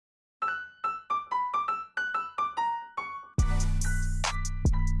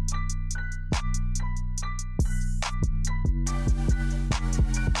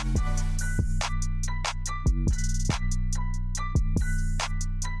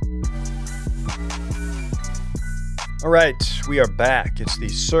All right, we are back. It's the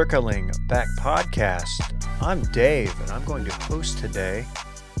Circling Back podcast. I'm Dave, and I'm going to host today.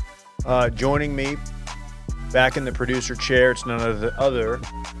 Joining me back in the producer chair, it's none other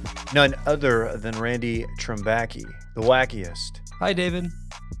than Randy Trumbacki, the wackiest. Hi, David.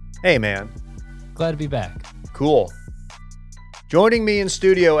 Hey, man. Glad to be back. Cool. Joining me in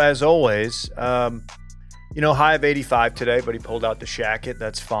studio, as always, high of 85 today, but he pulled out the shacket.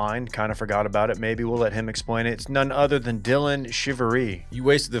 That's fine. Kind of forgot about it. Maybe we'll let him explain it. It's none other than Dylan Shivery. You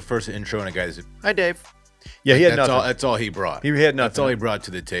wasted the first intro and a guy that said, "Hi, Dave." Yeah, he had nothing. That's all he brought. He had nothing. That's all he brought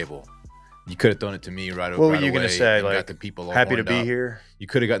to the table. You could have thrown it to me right away. What were you going to say? Got the people all happy to be up. here? You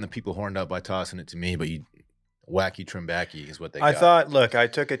could have gotten the people horned up by tossing it to me, but you wacky Trimbacki is what they got. I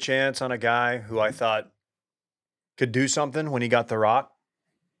took a chance on a guy who I thought could do something when he got the rock.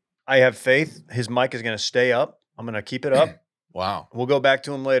 I have faith. His mic is going to stay up. I'm going to keep it up. Wow. We'll go back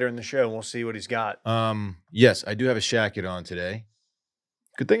to him later in the show, and we'll see what he's got. Yes, I do have a shacket on today.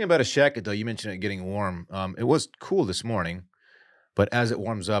 Good thing about a shacket, though, you mentioned it getting warm. It was cool this morning, but as it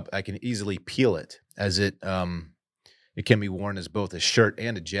warms up, I can easily peel it, as it can be worn as both a shirt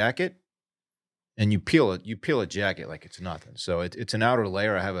and a jacket. And you peel a jacket like it's nothing. So it's an outer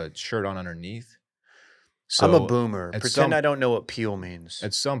layer. I have a shirt on underneath. So I'm a boomer. Pretend I don't know what peel means.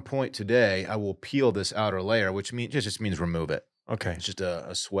 At some point today, I will peel this outer layer, which just means remove it. Okay. It's just a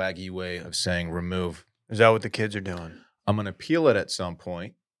swaggy way of saying remove. Is that what the kids are doing? I'm going to peel it at some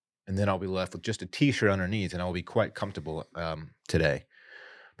point, and then I'll be left with just a T-shirt underneath, and I will be quite comfortable today.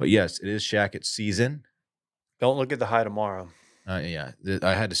 But yes, it is shacket season. Don't look at the high tomorrow. Yeah,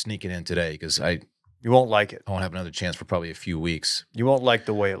 I had to sneak it in today because you won't like it. I won't have another chance for probably a few weeks. You won't like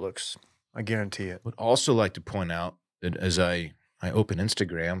the way it looks. I guarantee it. Would also like to point out that as I open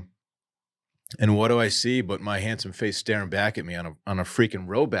Instagram, and what do I see but my handsome face staring back at me on a freaking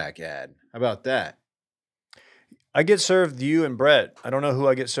Roback ad? How about that? I get served you and Brett. I don't know who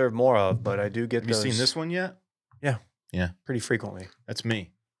I get served more of, but I do get Have you seen this one yet? Yeah. Yeah. Pretty frequently. That's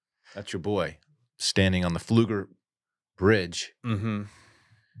me. That's your boy standing on the Pfluger Bridge. Mm-hmm.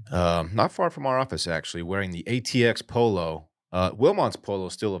 Not far from our office, actually, wearing the ATX polo. Wilmont's polo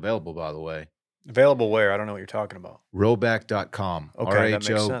is still available, by the way. Available where? I don't know what you're talking about. Roback.com. Okay, that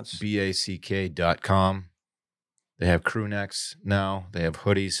makes sense. RHOBACK.com. They have crew necks now. They have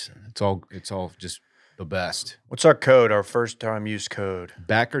hoodies. It's all just the best. What's our code, our first time use code?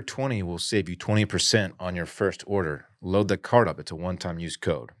 Backer20 will save you 20% on your first order. Load the card up. It's a one-time use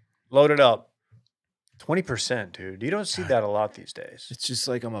code. Load it up. 20%, dude. You don't see that a lot these days. It's just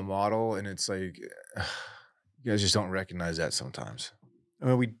like I'm a model, and it's like you guys just don't recognize that sometimes. I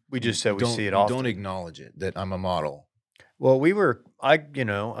mean, we just said we see it often. Don't acknowledge it, that I'm a model. Well, we were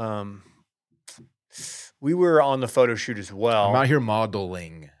on the photo shoot as well. I'm out here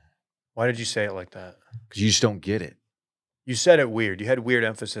modeling. Why did you say it like that? Because you just don't get it. You said it weird. You had weird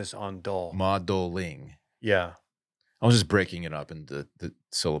emphasis on dull. Modeling. Yeah. I was just breaking it up into the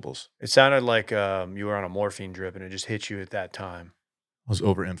syllables. It sounded like you were on a morphine drip and it just hit you at that time. I was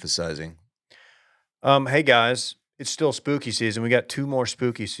overemphasizing. Hey guys, it's still spooky season. We got 2 more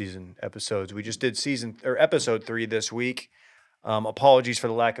spooky season episodes. We just did episode 3 this week. Apologies for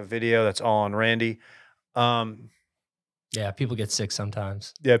the lack of video. That's all on Randy. Yeah, people get sick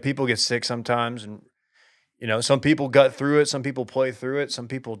sometimes. Yeah, people get sick sometimes, and some people gut through it, some people play through it, some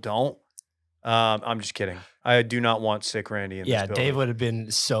people don't. I'm just kidding. I do not want sick Randy in this building. Dave would have been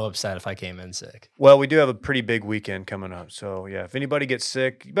so upset if I came in sick. Well, we do have a pretty big weekend coming up. So, yeah, if anybody gets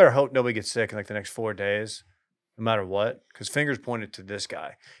sick, you better hope nobody gets sick in like the next 4 days, no matter what, because fingers pointed to this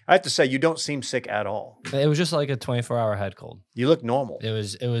guy. I have to say, you don't seem sick at all. It was just like a 24-hour head cold. You look normal. It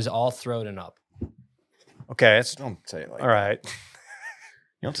was all throat and up. Okay. Don't say it like all that. right. You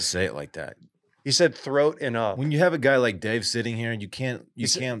don't have to say it like that. He said throat and up. When you have a guy like Dave sitting here, you can't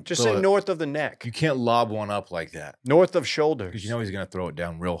just say north of the neck. You can't lob one up like that. North of shoulders. Because you know he's going to throw it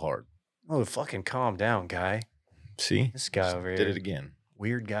down real hard. Oh, fucking calm down, guy. See? This guy over here. Did it again.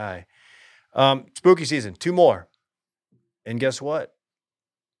 Weird guy. Spooky season. 2 more. And guess what?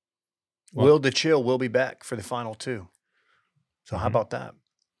 Will the Chill will be back for the final 2. So how about that?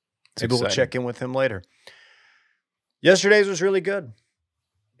 Maybe we'll check in with him later. Yesterday's was really good.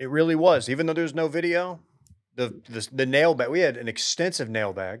 It really was. Even though there's no video, the nail bag. We had an extensive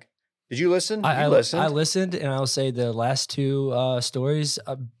nail bag. Did you listen? I listened, and I'll say the last 2 stories,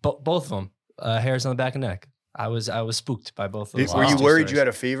 both of them, hairs on the back and neck. I was spooked by both of them. Were you worried you had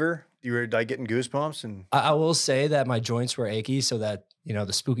a fever? You were like getting goosebumps? And I will say that my joints were achy, so that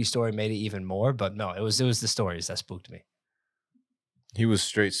the spooky story made it even more. But no, it was the stories that spooked me. He was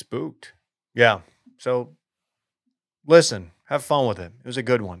straight spooked. Yeah. So listen, have fun with it. It was a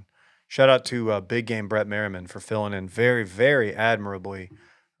good one. Shout out to Big Game Brett Merriman for filling in very, very admirably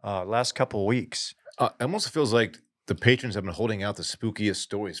last couple of weeks. It almost feels like the patrons have been holding out the spookiest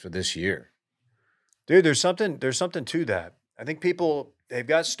stories for this year. Dude, there's something to that. I think people, they've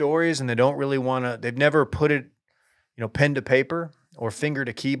got stories and they don't really want to, they've never put it, pen to paper or finger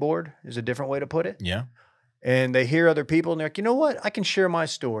to keyboard is a different way to put it. Yeah. And they hear other people and they're like, you know what? I can share my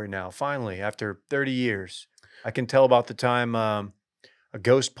story now, finally, after 30 years. I can tell about the time a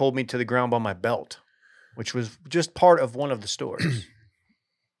ghost pulled me to the ground by my belt, which was just part of one of the stories.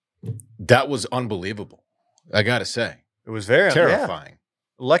 That was unbelievable. I got to say. It was very terrifying.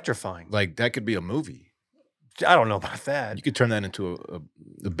 Electrifying. Like, that could be a movie. I don't know about that. You could turn that into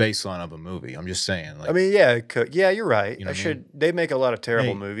the baseline of a movie. I'm just saying. Like, I mean, yeah, it could. Yeah, you're right. You know what I mean? They make a lot of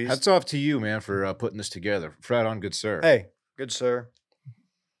terrible movies. Hats off to you, man, for putting this together. Frat on, good sir. Hey, good sir.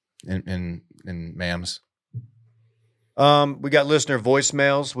 And ma'ams. We got listener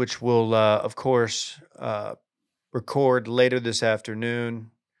voicemails, which we'll, of course, record later this afternoon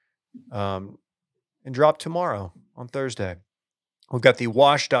and drop tomorrow on Thursday. We've got the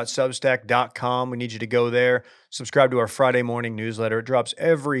wash.substack.com. We need you to go there. Subscribe to our Friday morning newsletter. It drops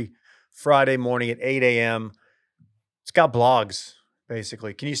every Friday morning at 8 a.m. It's got blogs,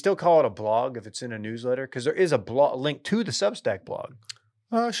 basically. Can you still call it a blog if it's in a newsletter? Because there is a link to the Substack blog.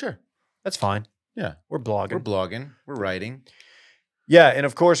 Sure. That's fine. Yeah. We're blogging. We're writing. Yeah, and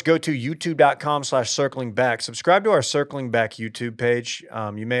of course, go to youtube.com/circlingback. Subscribe to our Circling Back YouTube page.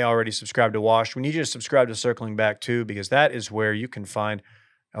 You may already subscribe to Wash. We need you to subscribe to Circling Back too, because that is where you can find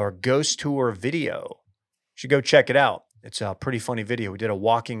our ghost tour video. You should go check it out. It's a pretty funny video. We did a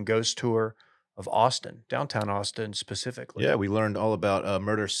walking ghost tour of Austin, downtown Austin specifically. Yeah, we learned all about a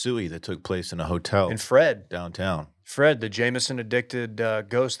murder suey that took place in a hotel. And Fred. Downtown. Fred, the Jameson-addicted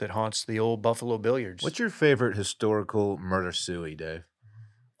ghost that haunts the old Buffalo Billiards. What's your favorite historical murder suey, Dave?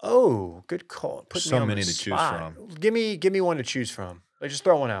 Oh, good call. Put so me on many the to choose spot. from. Give me one to choose from. Like, just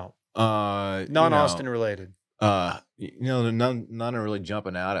throw one out. Non-Austin related. None are really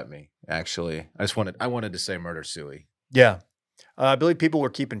jumping out at me. Actually, I wanted to say murder suey. Yeah, I believe people were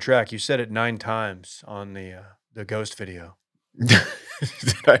keeping track. You said it 9 times on the ghost video. Did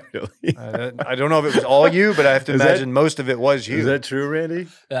I really? I don't know if it was all you, but I have to imagine most of it was you. Is that true, Randy?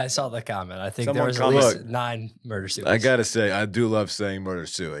 I saw the comment. I think Someone there was at least 9 murder suits. I gotta say, I do love saying murder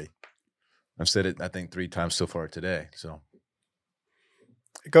suey. I've said it, I think, 3 times so far today. So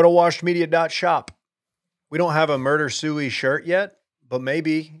go to washedmedia.shop. We don't have a murder suey shirt yet, but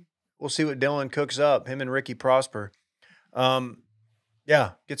maybe we'll see what Dylan cooks up. Him and Ricky Prosper.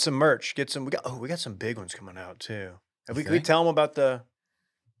 Yeah, get some merch. We got some big ones coming out too. Can we tell them about the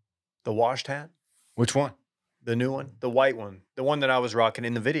washed hat? Which one? The new one, the white one, the one that I was rocking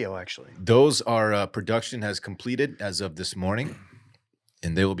in the video, actually. Those are production has completed as of this morning,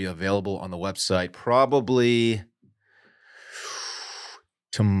 and they will be available on the website probably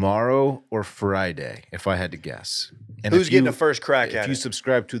tomorrow or Friday, if I had to guess. And who's getting the first crack at it? If you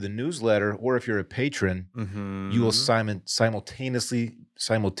subscribe to the newsletter, or if you're a patron, you will simultaneously,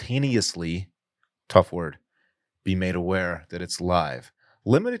 tough word, be made aware that it's live.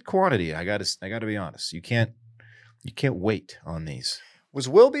 Limited quantity. I gotta be honest. You can't wait on these. Was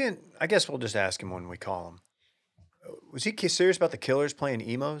Will being? I guess we'll just ask him when we call him. Was he serious about the Killers playing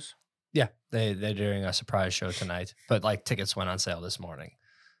emos? Yeah, they're doing a surprise show tonight, but like tickets went on sale this morning.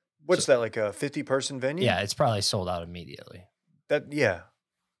 What's that, like a 50-person venue? Yeah, it's probably sold out immediately. That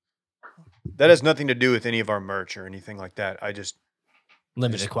has nothing to do with any of our merch or anything like that.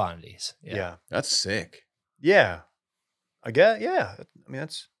 Limited quantities. Yeah. That's sick. Yeah. I guess, yeah. I mean,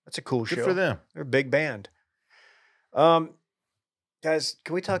 that's a cool show. Good for them. They're a big band. Guys,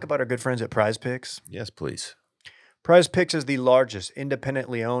 can we talk about our good friends at Prize Picks? Yes, please. Prize Picks is the largest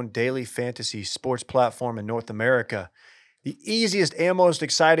independently owned daily fantasy sports platform in North America. The easiest and most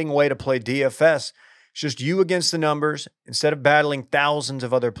exciting way to play DFS. It's just you against the numbers. Instead of battling thousands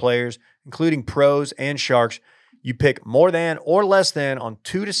of other players, including pros and sharks, you pick more than or less than on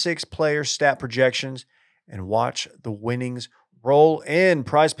 2 to 6 player stat projections and watch the winnings roll in.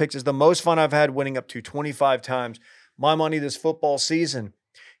 Prize Picks is the most fun I've had, winning up to 25 times my money this football season.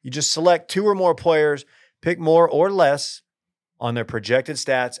 You just select 2 or more players, pick more or less on their projected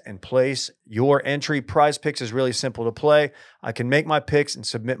stats, and place your entry. Prize Picks is really simple to play. I can make my picks and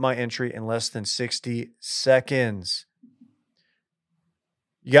submit my entry in less than 60 seconds.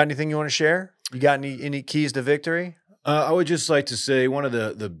 You got anything you want to share? You got any keys to victory? I would just like to say one of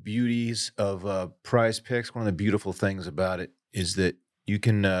the beauties of Prize Picks, one of the beautiful things about it is that you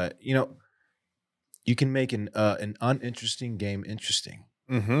can you can make an uninteresting game interesting.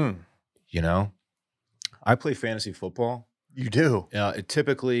 Mm-hmm. You know, I play fantasy football. You do. It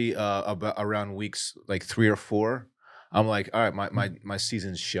typically about around weeks like 3 or 4, I'm like, all right, my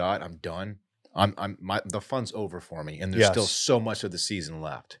season's shot. I'm done. The fun's over for me, and there's still Yes. so much of the season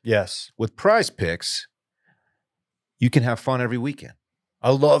left. Yes. With Prize Picks, you can have fun every weekend,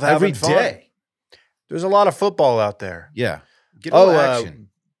 I love having every fun. day. There's a lot of football out there. Yeah, get a little action.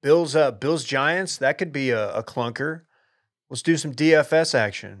 Bills Giants, that could be a clunker. Let's do some DFS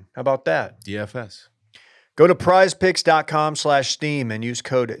action. How about that? DFS. Go to prizepicks.com/steam and use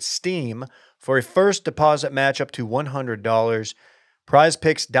code STEAM for a first deposit match up to $100.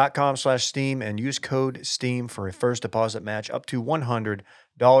 Prizepicks.com/steam and use code STEAM for a first deposit match up to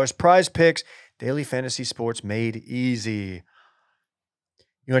 $100. Prize Picks, daily fantasy sports made easy.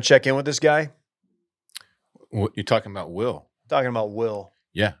 You want to check in with this guy? You're talking about Will. Talking about Will.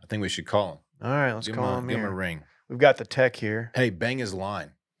 Yeah, I think we should call him. All right, let's call him Give him here. a ring. We've got the tech here. Hey, bang his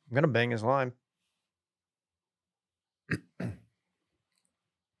line. I'm going to bang his line.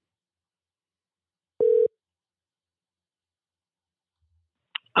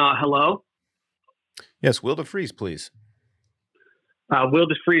 Hello? Yes, Will deFries, please. Will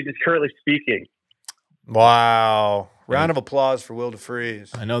deFries is currently speaking. Wow. Round of applause for Will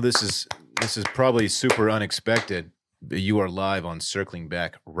deFries. I know this is probably super unexpected, but you are live on Circling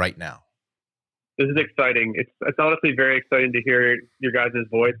Back right now. This is exciting. It's honestly very exciting to hear your guys'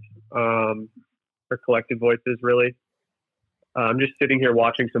 voice, or collective voices, really. I'm just sitting here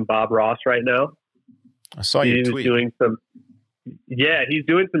watching some Bob Ross right now. I saw your tweet. He's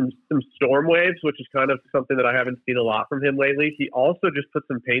doing some storm waves, which is kind of something that I haven't seen a lot from him lately. He also just put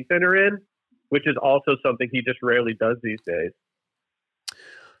some paint thinner in, which is also something he just rarely does these days.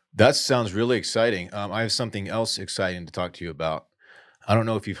 That sounds really exciting. I have something else exciting to talk to you about. I don't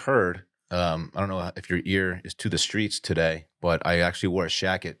know if you've heard. I don't know if your ear is to the streets today, but I actually wore a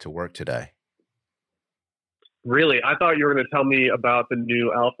shacket to work today. Really? I thought you were going to tell me about the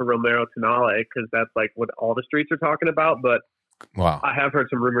new Alfa Romeo Tonale, because that's like what all the streets are talking about, but wow, I have heard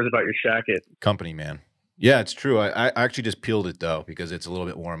some rumors about your shacket. Company man. Yeah, it's true. I actually just peeled it, though, because it's a little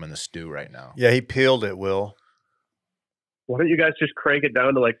bit warm in the stew right now. Yeah, he peeled it, Will. Why don't you guys just crank it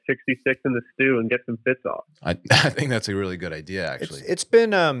down to like 66 in the stew and get some fits off? I think that's a really good idea, actually. It's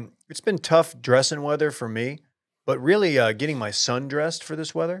been tough dressing weather for me, but really getting my son dressed for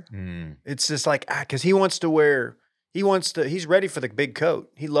this weather. It's just like, because he's ready for the big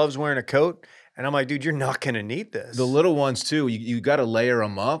coat. He loves wearing a coat. And I'm like, dude, you're not going to need this. The little ones, too, you got to layer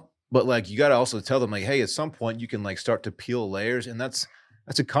them up. But, like, you got to also tell them, like, hey, at some point you can, like, start to peel layers. And that's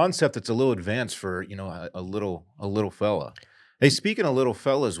a concept that's a little advanced for, a little fella. Hey, speaking of little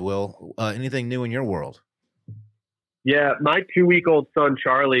fellas, Will, anything new in your world? Yeah, my 2-week-old son,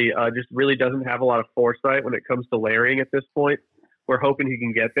 Charlie, just really doesn't have a lot of foresight when it comes to layering at this point. We're hoping he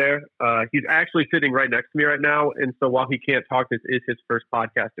can get there. He's actually sitting right next to me right now. And so while he can't talk, this is his first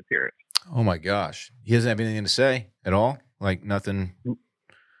podcast appearance. Oh, my gosh. He doesn't have anything to say at all? Like nothing?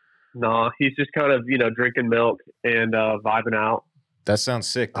 No, he's just kind of, drinking milk and vibing out. That sounds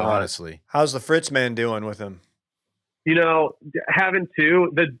sick, though, honestly. How's the Fritz man doing with him? Having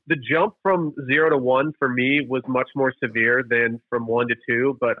two, the jump from 0 to 1 for me was much more severe than from 1 to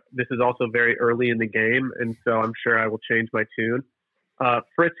 2, but this is also very early in the game, and so I'm sure I will change my tune.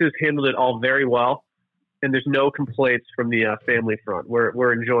 Fritz has handled it all very well, and there's no complaints from the family front.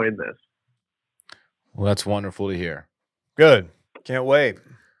 We're enjoying this. Well, that's wonderful to hear. Good. Can't wait.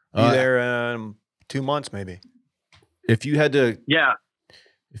 Be there in 2 months, maybe. If you had to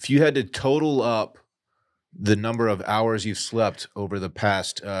total up the number of hours you've slept over the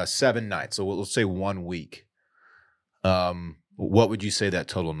past 7 nights, so let's say 1 week, what would you say that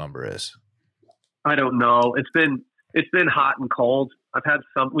total number is? I don't know. It's been hot and cold.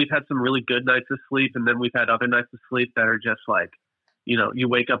 We've had some really good nights of sleep, and then we've had other nights of sleep that are just like, you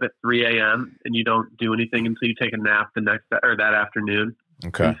wake up at 3 a.m. and you don't do anything until you take a nap that afternoon.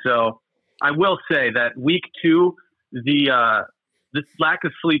 Okay. And so I will say that week 2, this lack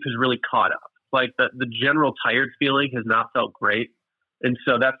of sleep has really caught up. Like the general tired feeling has not felt great. And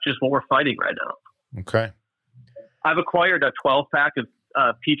so that's just what we're fighting right now. Okay. I've acquired a 12-pack of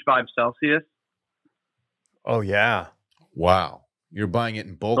Peach Vibe Celsius. Oh, yeah. Wow. You're buying it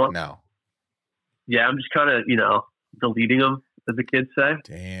in bulk now. Yeah, I'm just kind of, deleting them, as the kids say.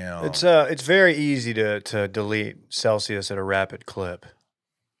 Damn. It's very easy to delete Celsius at a rapid clip.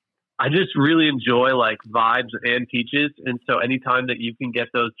 I just really enjoy like vibes and peaches. And so anytime that you can get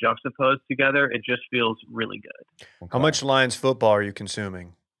those juxtaposed together, it just feels really good. Okay. How much Lions football are you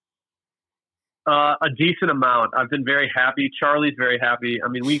consuming? A decent amount. I've been very happy. Charlie's very happy. I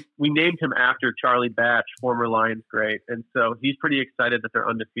mean, we named him after Charlie Batch, former Lions great. And so he's pretty excited that they're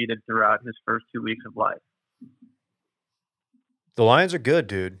undefeated throughout his first 2 weeks of life. The Lions are good,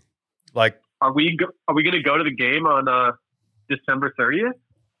 dude. Like, Are we going to go to the game on December 30th?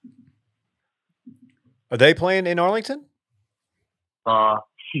 are they playing in Arlington?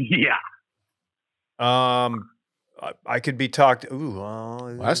 Yeah. I could be talked. Ooh,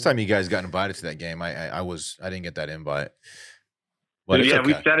 Last time you guys got invited to that game, I didn't get that invite. But Dude, it's yeah, okay.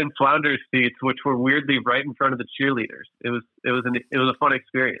 we sat in Flounders seats, which were weirdly right in front of the cheerleaders. It was a fun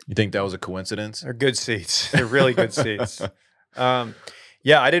experience. You think that was a coincidence? they're good seats. They're really good seats.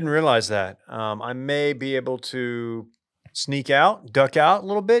 Yeah, I didn't realize that. I may be able to duck out a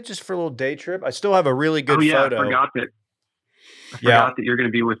little bit just for a little day trip. I still have a really good photo. I forgot that you're going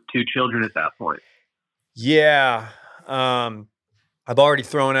to be with two children at that point. Yeah. I've already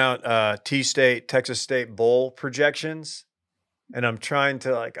thrown out T-State, Texas State Bowl projections. And I'm trying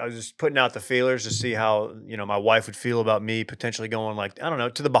to I was just putting out the feelers to see how, my wife would feel about me potentially going I don't know,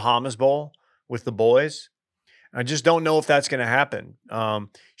 to the Bahamas Bowl with the boys. I just don't know if that's going to happen.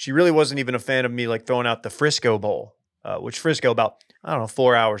 She really wasn't even a fan of me throwing out the Frisco Bowl, which Frisco about,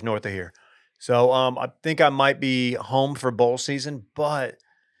 4 hours north of here. So I think I might be home for bowl season, but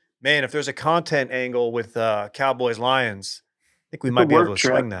man, if there's a content angle with Cowboys Lions, I think we might be able to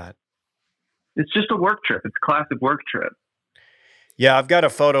swing that. It's just a work trip. It's a classic work trip. Yeah, I've got a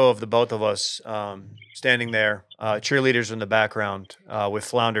photo of the both of us standing there, cheerleaders in the background with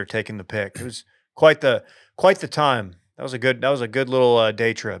Flounder taking the pic. It was quite the time. That was a good little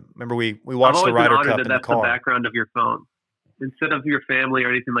day trip. Remember we watched the Ryder Cup in the car. That's the background of your phone. Instead of your family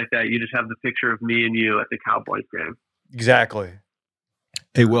or anything like that, you just have the picture of me and you at the Cowboys game. Exactly.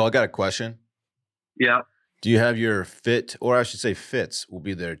 Hey, Will, I got a question. Yeah. Do you have your fit, or I should say fits, will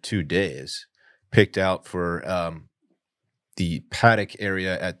be there 2 days, picked out for the paddock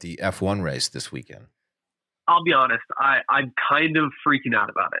area at the F1 race this weekend? I'll be honest. I'm kind of freaking out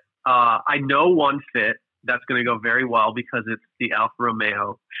about it. I know one fit that's going to go very well because it's the Alfa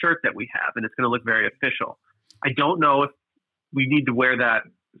Romeo shirt that we have, and it's going to look very official. I don't know if we need to wear that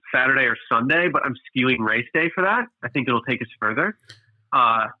Saturday or Sunday, but I'm skewing race day for that. I think it'll take us further.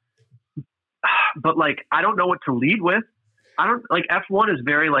 But I don't know what to lead with. I don't F1 is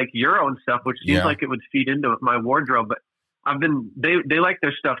very Euro and stuff, which seems like it would feed into my wardrobe, but they like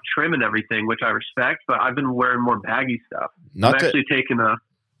their stuff trim and everything, which I respect, but I've been wearing more baggy stuff. I'm actually taking a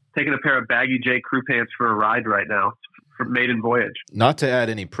pair of baggy J Crew pants for a ride right now for maiden voyage. Not to add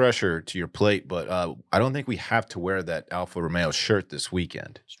any pressure to your plate, but I don't think we have to wear that Alfa Romeo shirt this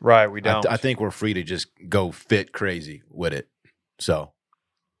weekend. Right, we don't. I think we're free to just go fit crazy with it. So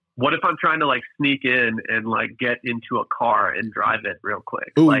what if I'm trying to sneak in and get into a car and drive it real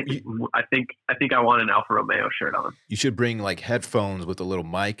quick? Ooh, I think I want an Alfa Romeo shirt on. You should bring headphones with a little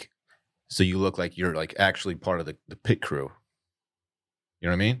mic, so you look like you're actually part of the pit crew. You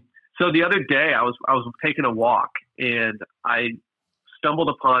know what I mean? So the other day I was taking a walk and I stumbled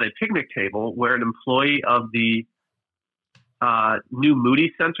upon a picnic table where an employee of the new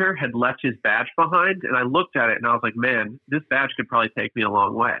Moody Center had left his badge behind, and I looked at it and I was like, man, this badge could probably take me a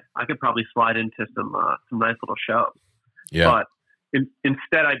long way. I could probably slide into some nice little shows. Yeah. But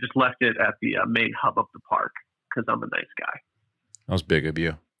instead I just left it at the main hub of the park because I'm a nice guy. That was big of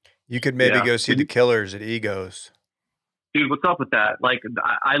you. You could maybe go see the Killers at Egos. Dude, what's up with that?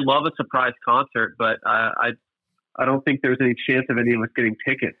 I love a surprise concert, but I don't think there's any chance of any of us getting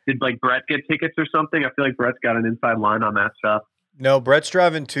tickets. Did Brett get tickets or something? I feel like Brett's got an inside line on that stuff. No, Brett's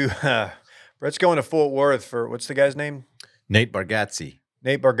driving to Brett's going to Fort Worth for what's the guy's name? Nate Bargatze.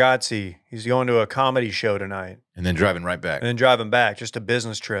 He's going to a comedy show tonight. And then driving right back. And then driving back, just a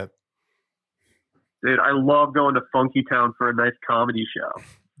business trip. Dude, I love going to Funky Town for a nice comedy show.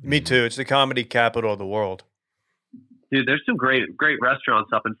 Me too. It's the comedy capital of the world. Dude, there's some great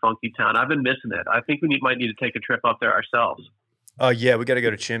restaurants up in Funky Town. I've been missing it. I think we might need to take a trip up there ourselves. Oh, yeah. We got to go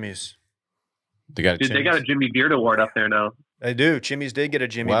to Chimmy's. They got a Jimmy Beard Award up there now. They do. Chimmy's did get a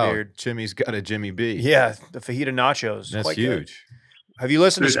Jimmy Beard. Chimmy's got a Jimmy B. Yeah, the fajita nachos. That's huge. Good. Have you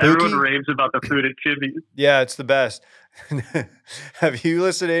listened to Spooky? Everyone raves about the food at Chimmy's. Yeah, it's the best. Have you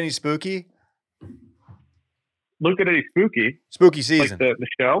listened to any Spooky? Look at any Spooky. Spooky season. The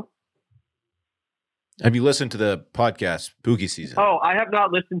show? Have you listened to the podcast Spooky Season? Oh, I have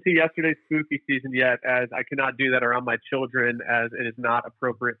not listened to yesterday's Spooky Season yet, as I cannot do that around my children, as it is not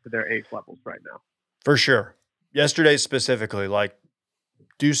appropriate for their age levels right now. For sure. Yesterday specifically,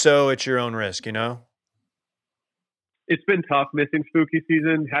 do so at your own risk, It's been tough missing Spooky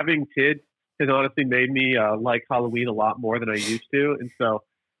Season. Having kids has honestly made me like Halloween a lot more than I used to, and so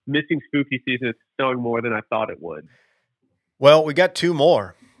missing Spooky Season is snowing more than I thought it would. Well, we got 2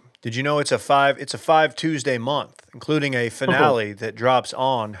 more. Did you know it's a 5 Tuesday month, including a finale that drops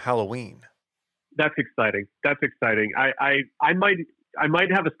on Halloween? That's exciting. That's exciting. I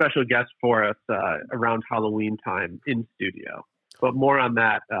might have a special guest for us around Halloween time in studio, but more on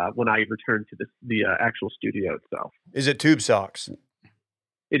that when I return to the actual studio itself. Is it tube socks?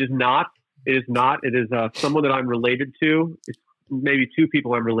 It is not. It is not. It is someone that I'm related to. It's maybe two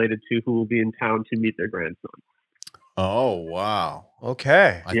people I'm related to who will be in town to meet their grandson. Oh, wow.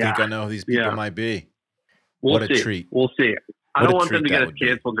 Okay. I think I know who these people might be. What a treat. We'll see. I What a don't want them treat to get that us would be.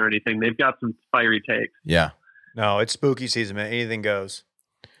 canceled or anything. They've got some fiery takes. Yeah. No, it's spooky season, man. Anything goes.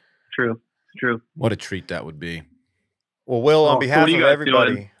 True. What a treat that would be. Well, Will, on So behalf what are of you guys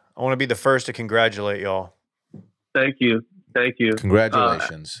everybody, doing? I want to be the first to congratulate y'all. Thank you.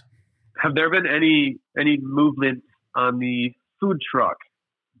 Congratulations. Have there been any movement on the food truck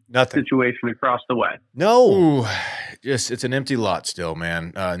Nothing. situation across the way? No. Ooh, just it's an empty lot still,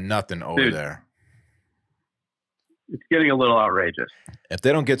 man. Nothing over Dude. there. It's getting a little outrageous. If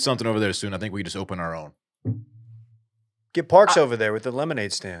they don't get something over there soon, I think we just open our own. Get Parks over there with the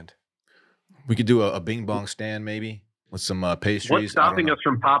lemonade stand. We could do a bing bong stand maybe with some pastries. What's stopping us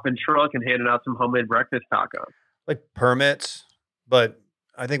from popping truck and handing out some homemade breakfast tacos? Like permits, but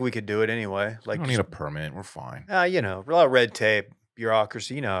I think we could do it anyway. We Like, don't need a permit. We're fine. a lot of red tape,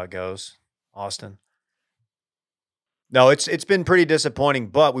 bureaucracy. You know how it goes, Austin. No, it's been pretty disappointing,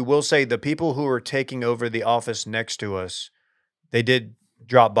 but we will say the people who are taking over the office next to us, they did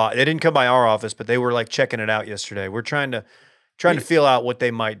drop by. They didn't come by our office, but they were like checking it out yesterday. We're trying to feel out what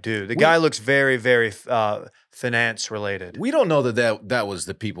they might do. The guy looks very, very finance related. We don't know that was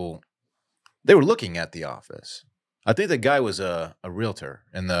the people. They were looking at the office. I think the guy was a realtor,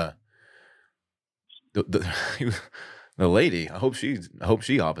 and the lady. I hope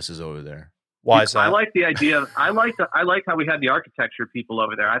she offices over there. Why is that? I like the idea. I like how we had the architecture people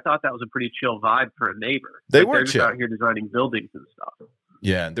over there. I thought that was a pretty chill vibe for a neighbor. They Like, were they're just chill. out here designing buildings and stuff.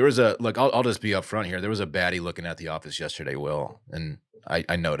 Yeah, there was a look. I'll just be up front here. There was a baddie looking at the office yesterday, Will, and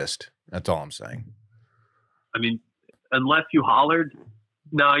I noticed. That's all I'm saying. I mean, unless you hollered,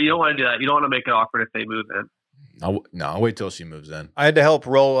 no, you don't want to do that. You don't want to make it awkward if they move in. I'll wait till she moves in. I had to help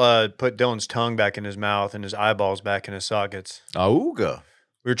put Dylan's tongue back in his mouth and his eyeballs back in his sockets. Auga.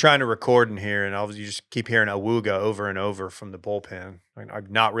 We were trying to record in here, and you just keep hearing awooga over and over from the bullpen. I'm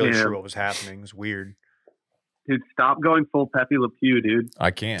not really sure what was happening. It's weird. Dude, stop going full Pepe Le Pew, dude.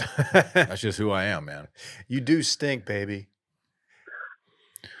 I can't. That's just who I am, man. You do stink, baby.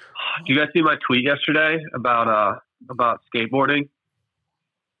 Did you guys see my tweet yesterday about skateboarding?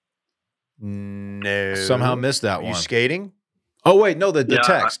 No. Somehow missed that Are one. you skating? Oh wait, no, the Yeah,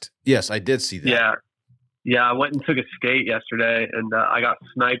 text. Yes, I did see that. Yeah. I went and took a skate yesterday, and I got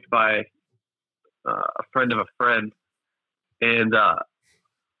sniped by a friend of a friend, and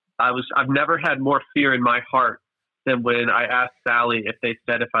I've never had more fear in my heart than when I asked Sally if they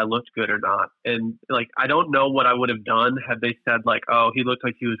said if I looked good or not. And like, I don't know what I would have done had they said like, oh, he looked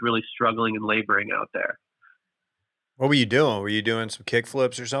like he was really struggling and laboring out there. What were you doing? Were you doing some kick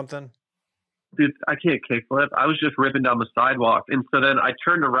flips or something? Dude, I can't kickflip. I was just ripping down the sidewalk. And so then I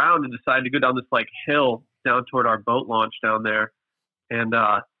turned around and decided to go down this like hill down toward our boat launch down there. And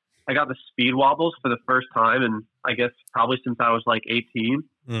I got the speed wobbles for the first time. And I guess probably since I was like 18.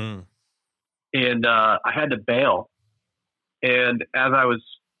 Mm. And I had to bail. And as I was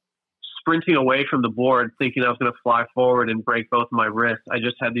sprinting away from the board, thinking I was going to fly forward and break both my wrists, I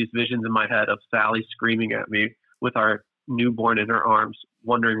just had these visions in my head of Sally screaming at me with our newborn in her arms,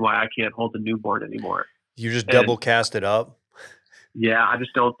 wondering why I can't hold the newborn anymore. You just double cast it up? Yeah, I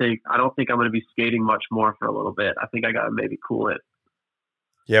don't think I'm going to be skating much more for a little bit. I think I got to maybe cool it.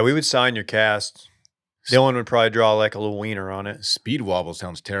 Yeah, we would sign your cast. Dylan would probably draw like a little wiener on it. Speed wobble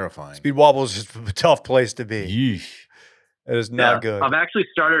sounds terrifying. Speed wobble is just a tough place to be. Yeesh. It is not good. I've actually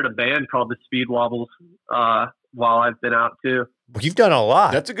started a band called the Speed Wobbles while I've been out too. Well, you've done a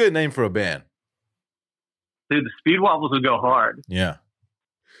lot. That's a good name for a band. Dude, the Speed Wobbles will go hard. Yeah.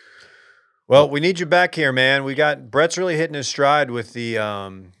 Well, we need you back here, man. Brett's really hitting his stride with the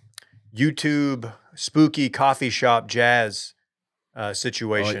YouTube spooky coffee shop jazz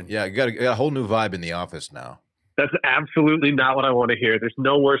situation. Yeah, you got a whole new vibe in the office now. That's absolutely not what I want to hear. There's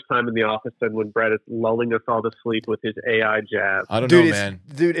no worse time in the office than when Brett is lulling us all to sleep with his AI jazz. I don't know, man.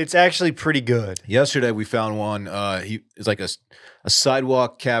 Dude, it's actually pretty good. Yesterday we found one. It's like a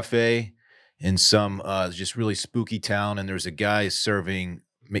sidewalk cafe in some just really spooky town, and there's a guy serving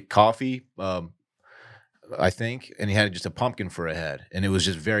coffee, I think, and he had just a pumpkin for a head, and it was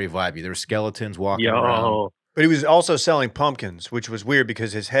just very vibey. There were skeletons walking around. But he was also selling pumpkins, which was weird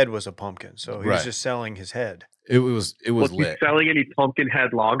because his head was a pumpkin, so he was Right. just selling his head. It was Was lit. he selling any pumpkin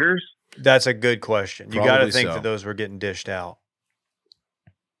head loggers? That's a good question. You got to Probably think so. that those were getting dished out.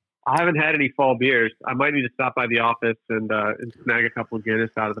 I haven't had any fall beers. I might need to stop by the office and snag a couple of Guinness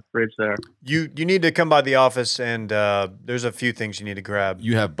out of the fridge there. You need to come by the office, and there's a few things you need to grab.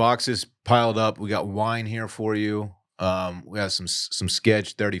 You have boxes piled up. We got wine here for you. We have some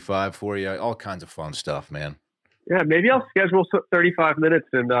Sketch 35 for you. All kinds of fun stuff, man. Yeah, maybe I'll schedule 35 minutes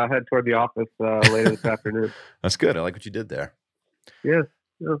and head toward the office later this afternoon. That's good. I like what you did there. Yeah.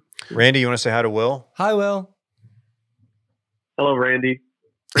 Randy, you want to say hi to Will? Hi, Will. Hello, Randy.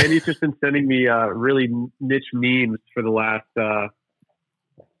 Randy's just been sending me really niche memes for the last,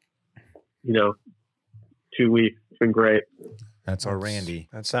 2 weeks. It's been great. That's our Randy.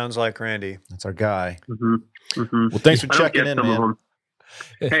 That sounds like Randy. That's our guy. Mm-hmm. Mm-hmm. Well, thanks for I don't checking get in, some of man. them.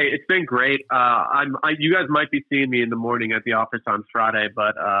 Hey, it's been great. You guys might be seeing me in the morning at the office on Friday,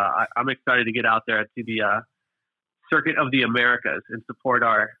 but I'm excited to get out there to the Circuit of the Americas and support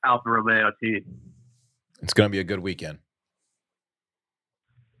our Alfa Romeo team. It's going to be a good weekend.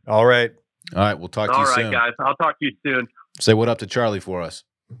 All right. All right. We'll talk to you soon. All right, guys. I'll talk to you soon. Say what up to Charlie for us.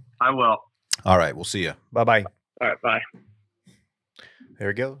 I will. All right. We'll see you. Bye-bye. All right, bye. There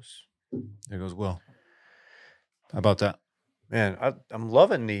it goes. There goes Will. How about that? Man, I'm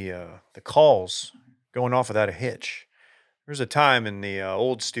loving the calls going off without a hitch. There's a time in the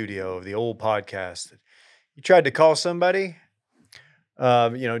old studio of the old podcast that you tried to call somebody.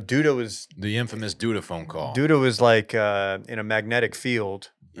 Duda was The infamous Duda phone call. Duda was like in a magnetic field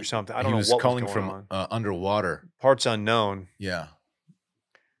or something. I don't he know was what calling was going from on. underwater. Parts unknown. Yeah.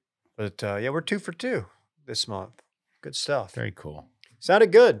 But we're 2 for 2 this month. Good stuff. Very cool.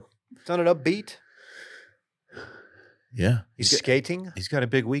 Sounded good. Sounded upbeat. Yeah. He's skating. He's got a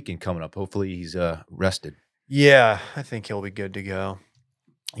big weekend coming up. Hopefully he's rested. Yeah, I think he'll be good to go.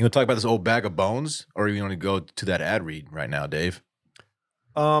 You want to talk about this old bag of bones, or you want to go to that ad read right now, Dave?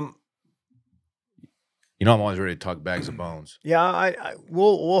 Um, You know I'm always ready to talk bags of bones. yeah,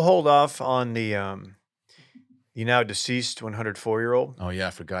 we'll hold off on the now deceased 104-year-old. Oh yeah, I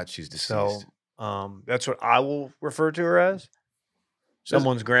forgot she's So deceased. that's what I will refer to her as.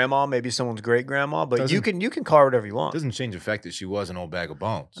 Someone's grandma, maybe someone's great grandma, but you can call her whatever you want. Doesn't change the fact that she was an old bag of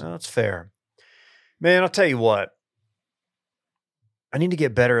bones. That's fair. Man, I'll tell you what. I need to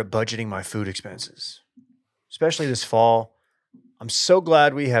get better at budgeting my food expenses, especially this fall. I'm so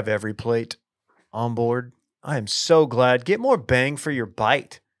glad we have Every Plate on board. I am so glad. Get more bang for your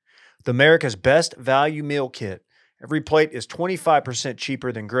bite. With America's best value meal kit, Every Plate is 25%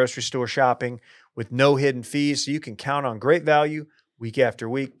 cheaper than grocery store shopping with no hidden fees, so you can count on great value week after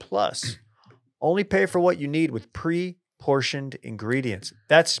week. Plus, only pay for what you need with pre-portioned ingredients.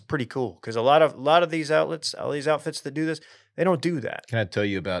 That's pretty cool because a lot of these outlets, all these outfits that do this, they don't do that. Can I tell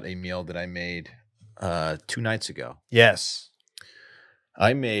you about a meal that I made 2 nights ago? Yes.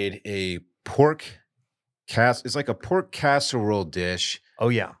 I made a it's like a pork casserole dish Oh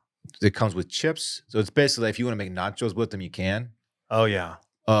yeah. that comes with chips. So it's basically if you want to make nachos with them, you can. Oh yeah.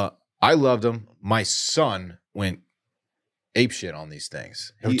 I loved them. My son went apeshit on these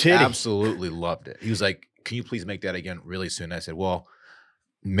things. No He titty. absolutely loved it. He was like, "Can you please make that again really soon?" I said, "Well,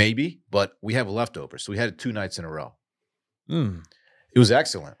 maybe, but we have leftovers." So we had it 2 nights in a row. Mm. It was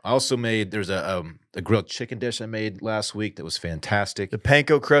excellent. I also there's a grilled chicken dish I made last week that was fantastic. The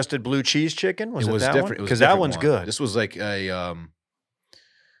panko crusted blue cheese chicken was that different. one? It was a Because that different one's one. good. This was like a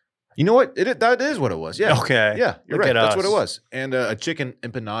you know what? That is what it was. Yeah. Okay. Yeah, you're Look right. at That's what us. it was. And a chicken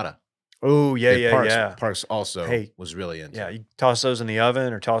empanada. Oh yeah, that yeah. Parks also Hey, was really into. Yeah, you toss those in the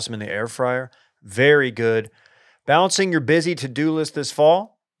oven or toss them in the air fryer. Very good. Balancing your busy to-do list this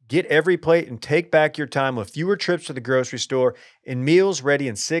fall. Get Every Plate and take back your time with fewer trips to the grocery store and meals ready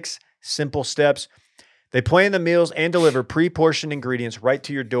in 6 simple steps. They plan the meals and deliver pre-portioned ingredients right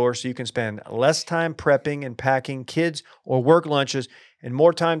to your door so you can spend less time prepping and packing kids or work lunches and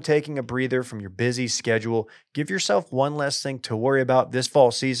more time taking a breather from your busy schedule. Give yourself one less thing to worry about this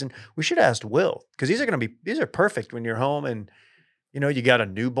fall season. We should ask Will because these are perfect when you're home and you got a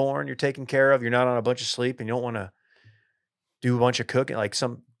newborn you're taking care of. You're not on a bunch of sleep and you don't want to do a bunch of cooking, like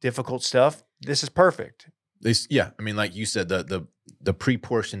some difficult stuff. This is perfect. I mean, like you said, the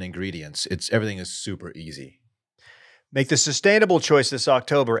pre-portioned ingredients. Everything is super easy. Make the sustainable choice this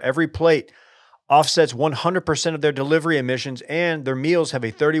October. Every Plate offsets 100% of their delivery emissions, and their meals have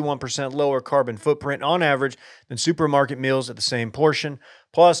a 31% lower carbon footprint on average than supermarket meals at the same portion.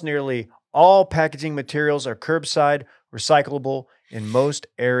 Plus, nearly all packaging materials are curbside recyclable in most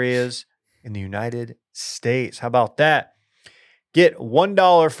areas in the United States. How about that? Get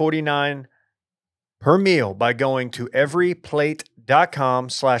 $1.49 per meal by going to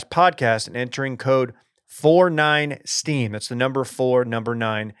everyplate.com/podcast and entering code 49STEAM. That's the number 4, number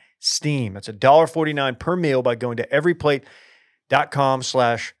 9, STEAM. That's $1.49 per meal by going to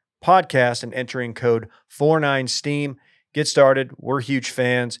everyplate.com/podcast. podcast and entering code 49STEAM. Get started. We're huge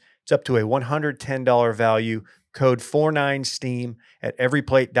fans. It's up to a $110 value. Code 49STEAM at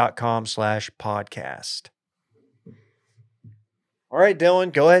everyplate.com/podcast. All right,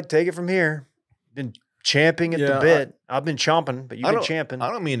 Dylan, go ahead. Take it from here. Been champing at the bit. I've been chomping, but you've been champing. I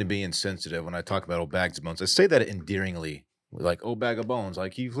don't mean to be insensitive when I talk about old bags of bones. I say that endearingly, like old bag of bones.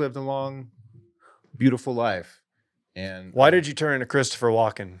 Like you've lived a long, beautiful life. And why did you turn into Christopher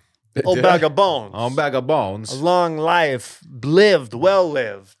Walken? Old bag of bones. Old bag of bones. A long life, lived, well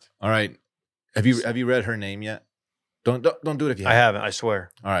lived. All right. Have you read her name yet? Don't do it if you haven't. I haven't, I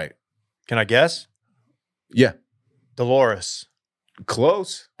swear. All right. Can I guess? Yeah. Dolores.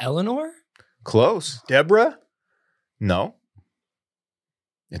 Close. Eleanor? Close. Deborah? No.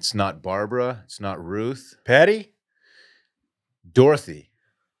 It's not Barbara. It's not Ruth. Patty? Dorothy.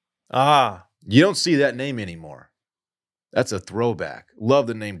 Ah. You don't see that name anymore. That's a throwback. Love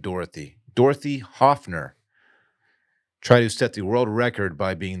the name Dorothy. Dorothy Hoffner tried to set the world record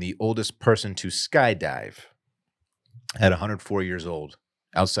by being the oldest person to skydive at 104 years old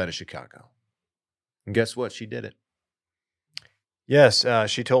outside of Chicago. And guess what? She did it. Yes,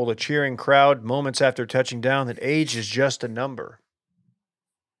 she told a cheering crowd moments after touching down that age is just a number.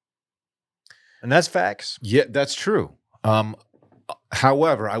 And that's facts. Yeah, that's true.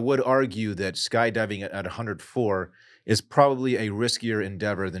 However, I would argue that skydiving at 104 is probably a riskier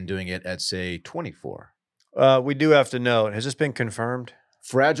endeavor than doing it at, say, 24. We do have to note, has this been confirmed?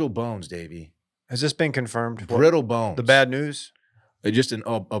 Fragile bones, Davey. Has this been confirmed? Brittle bones. The bad news? Just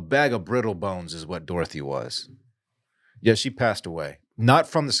a bag of brittle bones is what Dorothy was. Yeah, she passed away. Not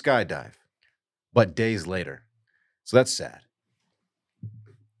from the skydive, but days later. So that's sad.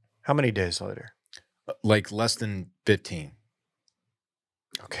 How many days later? Like less than 15.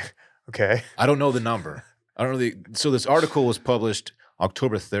 Okay. I don't know the number. I don't know so this article was published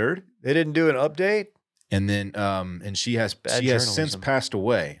October 3rd. They didn't do an update? And then and she has since passed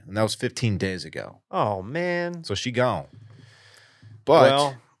away. And that was 15 days ago. Oh man. So she gone. But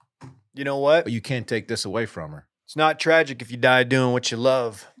well, you know what? But you can't take this away from her. It's not tragic if you die doing what you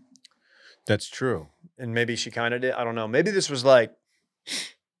love. That's true. And maybe she kind of did. I don't know. Maybe this was like,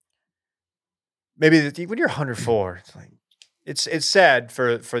 when you're 104, it's like, it's sad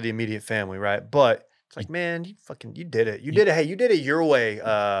for the immediate family, right? But it's like, man, you did it. You did it. Hey, you did it your way.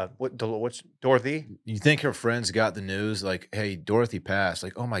 What's Dorothy? You think her friends got the news? Like, hey, Dorothy passed.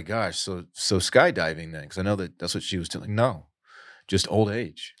 Like, oh my gosh. So skydiving then? Because I know that's what she was telling. No, just old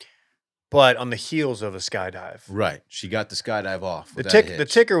age. But on the heels of a skydive. Right. She got the skydive off. The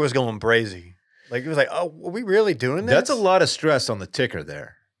ticker was going brazy. Like, it was like, oh, are we really doing this? That's a lot of stress on the ticker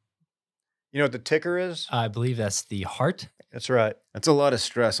there. You know what the ticker is? I believe that's the heart. That's right. That's a lot of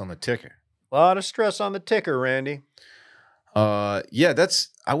stress on the ticker. A lot of stress on the ticker, Randy. Yeah,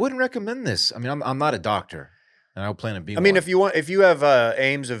 I wouldn't recommend this. I mean, I'm not a doctor, and I don't plan to be. I mean, if you have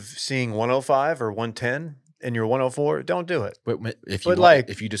aims of seeing 105 or 110 and you're 104, don't do it. But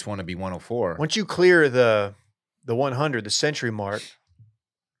if you just want to be 104, once you clear the 100, the century mark,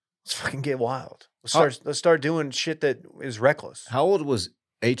 let's fucking get wild. Let's start doing shit that is reckless. How old was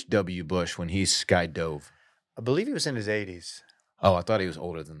H.W. Bush when he skydove? I believe he was in his 80s. Oh, I thought he was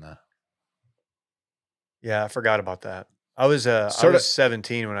older than that. Yeah, I forgot about that. I was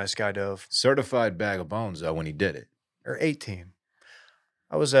 17 when I skydove. Certified bag of bones though when he did it. Or 18.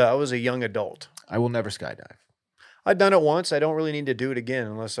 I was a young adult. I will never skydive. I'd done it once. I don't really need to do it again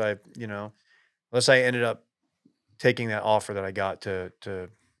unless I ended up taking that offer that I got to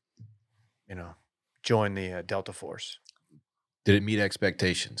join the Delta Force. Did it meet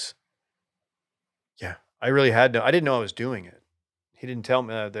expectations? Yeah, I really had to. I didn't know I was doing it. He didn't tell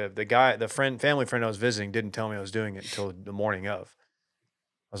me. The family friend I was visiting didn't tell me I was doing it until the morning of.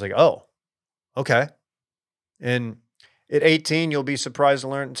 I was like, oh, okay. And at 18, you'll be surprised to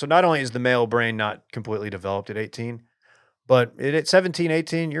learn. So not only is the male brain not completely developed at 18, but at 17,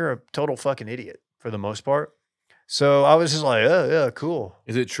 18, you're a total fucking idiot for the most part. So I was just like, oh, yeah, cool.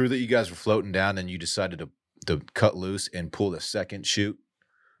 Is it true that you guys were floating down and you decided to cut loose and pull the second chute,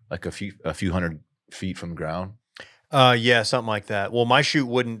 like a few hundred feet from the ground? Yeah, something like that. Well, my chute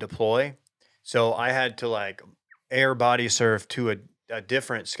wouldn't deploy, so I had to like air body surf to a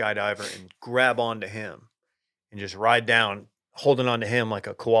different skydiver and grab onto him and just ride down, holding onto him like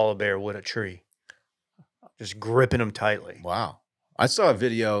a koala bear would a tree, just gripping him tightly. Wow. I saw a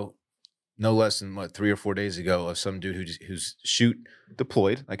video no less than 3 or 4 days ago of some dude whose chute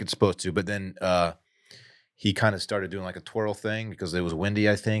deployed like it's supposed to, but then he kind of started doing like a twirl thing because it was windy,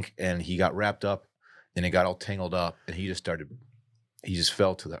 I think, and he got wrapped up and it got all tangled up and he just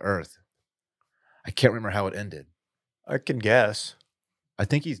fell to the earth. I can't remember how it ended. I can guess. I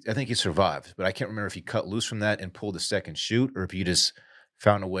think he survived, but I can't remember if he cut loose from that and pulled a second chute or if he just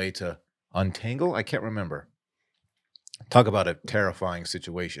found a way to untangle. I can't remember. Talk about a terrifying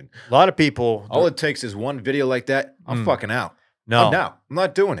situation. A lot of people. All it takes is one video like that. I'm fucking out. No. I'm out. I'm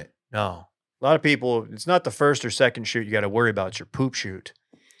not doing it. No. A lot of people, it's not the first or second shoot you got to worry about. It's your poop shoot.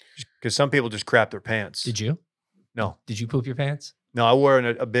 Because some people just crap their pants. Did you? No. Did you poop your pants? No, I wore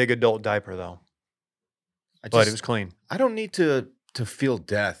a big adult diaper, though. But it was clean. I don't need to feel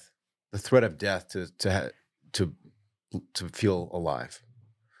death, the threat of death to feel alive.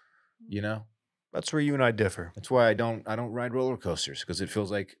 You know? That's where you and I differ. That's why I don't ride roller coasters, because it feels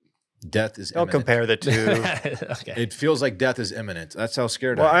like death is Don't imminent. compare the two. Okay. It feels like death is imminent. That's how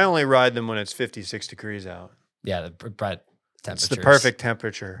scared Well, I am. I only ride them when it's 56 degrees out. Yeah, the bright temperature. It's the perfect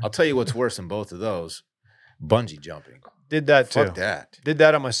temperature. I'll tell you what's worse than both of those. Bungee jumping. Did that too. Fuck that. Did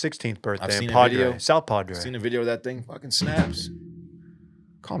that on my 16th birthday I've seen in a Padre, video. South Padre. Seen a video of that thing? Fucking snaps.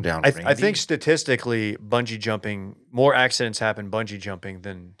 Calm down, I Randy. think statistically, bungee jumping, more accidents happen bungee jumping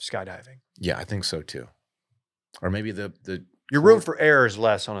than skydiving. Yeah, I think so too. Or maybe the Your room for error is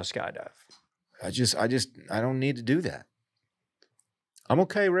less on a skydive. I don't need to do that. I'm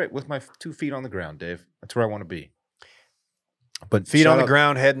okay right with my 2 feet on the ground, Dave. That's where I want to be. But Feet shout on the out-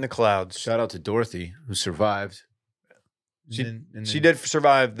 ground, head in the clouds. Shout out to Dorothy, who survived. She- And then- She did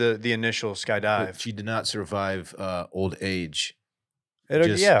survive the initial skydive. but she did not survive old age. It-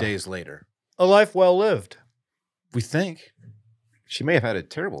 Just yeah, days later. a life well lived. We think she may have had a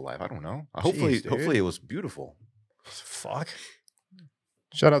terrible life. I don't know. Hopefully, Jeez, dude. hopefully it was beautiful. Fuck.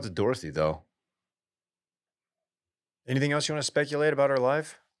 Shout out to Dorothy, though. Anything else you want to speculate about her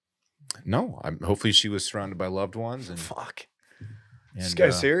life? No, hopefully she was surrounded by loved ones. And, Fuck. and This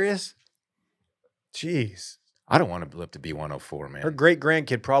guy's serious? Jeez. I don't want to live to be 104, man. Her great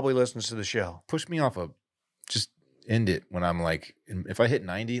grandkid probably listens to the show. Push me off just end it when I'm like, if I hit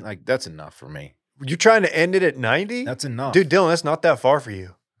 90, like that's enough for me. You're trying to end it at 90? That's enough. Dude, Dylan, that's not that far for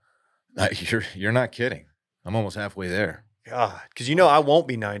you. You're not kidding. I'm almost halfway there. God, because you know I won't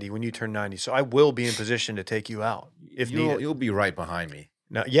be 90 when you turn 90, so I will be in position to take you out if needed. You'll be right behind me.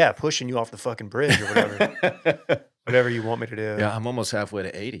 No, yeah, pushing you off the fucking bridge or whatever, whatever you want me to do. Yeah, I'm almost halfway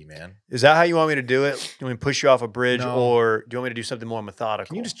to 80, man. Is that how you want me to do it? You want me to push you off a bridge, No. or do you want me to do something more methodical?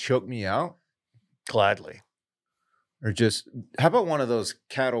 Can you just choke me out? Gladly. Or just, how about one of those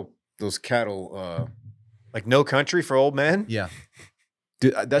cattle, Like No Country for Old Men? yeah.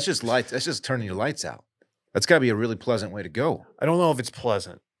 Dude, that's just lights. That's just turning your lights out. That's got to be a really pleasant way to go. I don't know if it's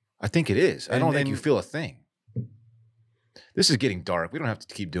pleasant. I think it is. I And- don't think you and- feel a thing. This is getting dark. We don't have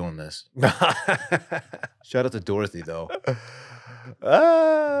to keep doing this. Shout out to Dorothy, though.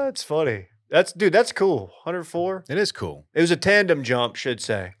 It's funny. That's cool. 104. It is cool. It was a tandem jump, should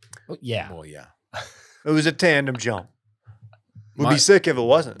say. Oh, yeah. Oh, yeah. It was a tandem jump. Would My- be sick if it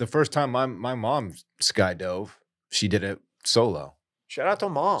wasn't. The first time my mom skydove, she did it solo. Shout out to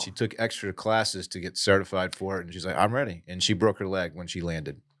Mom. She took extra classes to get certified for it, and she's like, I'm ready. And she broke her leg when she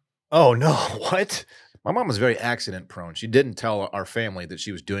landed. Oh no! What? My mom was very accident prone. She didn't tell our family that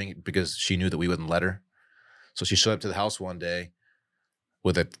she was doing it because she knew that we wouldn't let her. So she showed up to the house one day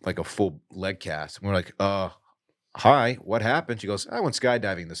with a full leg cast. And we're like, hi, what happened? She goes, I went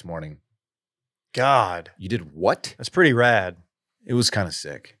skydiving this morning. God, You did what? that's pretty rad. It was kind of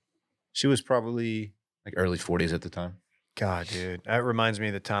sick. She was probably like early 40s at the time. God, dude, that reminds me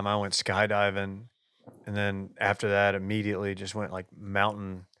of the time I went skydiving, and then after that, immediately just went like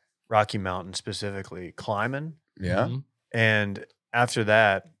Rocky Mountain specifically, climbing. Yeah. Mhm. And after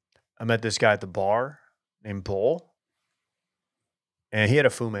that, I met this guy at the bar named Bull, and he had a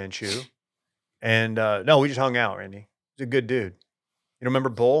Fu Manchu. And no, we just hung out, Randy. He's a good dude. You remember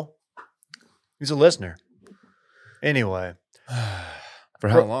Bull? He's a listener. Anyway, For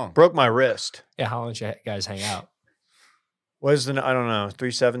how long? broke my wrist. Yeah, how long did you guys hang out? What is I don't know,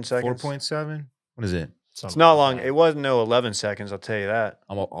 3-7 seconds? 4.7? What is it? It's not long. It wasn't no 11 seconds, I'll tell you that.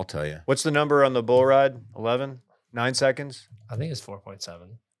 I'll tell you. What's the number on the bull ride? 11? 9 seconds? I think it's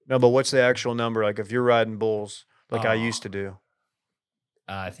 4.7. No, but what's the actual number? Like if you're riding bulls, like I Oh. used to do.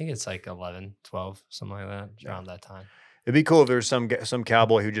 I think it's like 11, 12, something like that, around that time. It'd be cool if there was some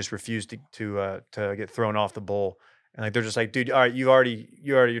cowboy who just refused to get thrown off the bull, and like they're just like, dude, all right,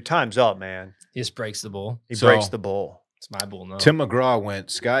 your time's up, man. He just breaks the bull. He So- breaks the bull. It's my bull now. Tim McGraw went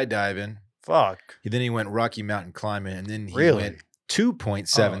skydiving. Fuck. Then he went Rocky Mountain climbing, and then he Really? went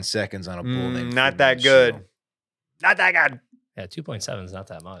 2.7 Oh. seconds on a bull named Not Fu that Manchu. good. Not that good. Yeah, 2.7 is not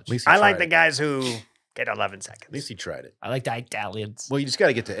that much. At least he I like tried the it. guys who get 11 At seconds. least he tried it. I like the Italians. Well, you just got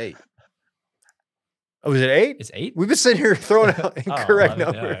to get to 8. Oh, was it 8? It's 8? We've been sitting here throwing out incorrect 11,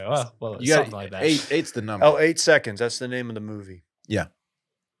 numbers. yeah, well, You got something like that. 8. 8's the number. Oh, 8 seconds. That's the name of the movie. Yeah.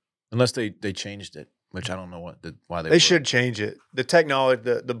 Unless they changed it, which I don't know why They should change it. The technology,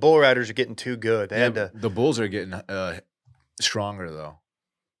 the bull riders are getting too good. They had to The bulls are getting stronger though.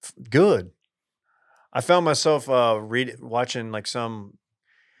 good. I found myself watching like some.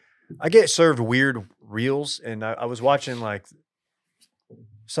 I get served weird reels, and I was watching like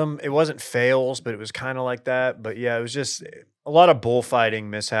some. It wasn't fails, but it was kind of like that. But yeah, it was just a lot of bullfighting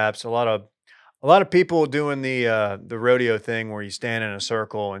mishaps. A lot of people doing the rodeo thing where you stand in a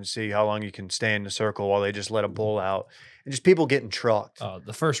circle and see how long you can stay in the circle while they just let a bull out, and just people getting trucked.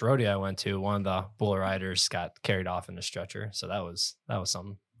 The first rodeo I went to, one of the bull riders got carried off in a stretcher, so that was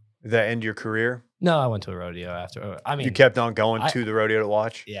something. Did that end your career? No, I went to a rodeo after. I mean, You kept on going to the rodeo to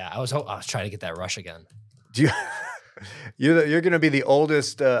watch. Yeah, I was trying to get that rush again. Do you? You're going to be the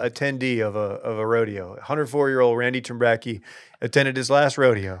oldest attendee of a rodeo. 104-year-old Randy Tambracki attended his last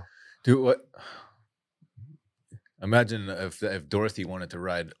rodeo. Dude, what? Imagine if Dorothy wanted to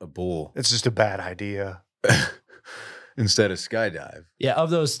ride a bull It's just a bad idea. instead of skydive. Yeah, of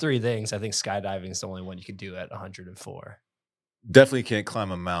those three things, I think skydiving is the only one you could do at 104. Definitely can't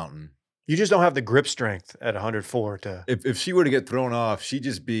climb a mountain. You just don't have the grip strength at 104 to. If she were to get thrown off, she'd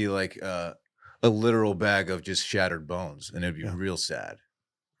just be like a literal bag of just shattered bones, and it'd be real sad.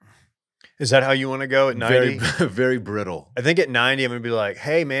 Is that how you want to go at 90? Very, very brittle. I think at 90, I'm going to be like,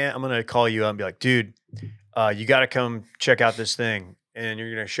 hey, man, I'm going to call you up and be like, dude, you got to come check out this thing. And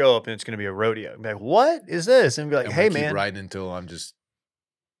you're going to show up and it's going to be a rodeo. I'm like, what is this? And be like, I'm hey, gonna keep man, riding until I'm just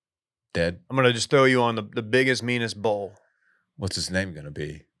dead. I'm going to just throw you on the biggest, meanest bull. What's his name gonna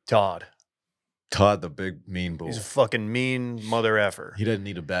be? Todd. Todd, the big mean bull. He's a fucking mean mother effer. He doesn't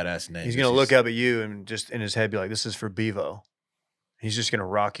need a badass name. He's going to look up at you and just in his head be like, this is for Bevo. He's just going to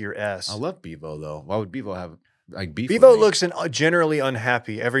rock your ass. I love Bevo though. Why would Bevo have like beef? Bevo with me? looks generally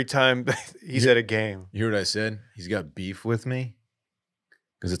unhappy every time he's at a game. You hear what I said? He's got beef with me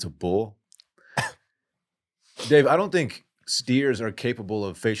because it's a bull. Dave, I don't think steers are capable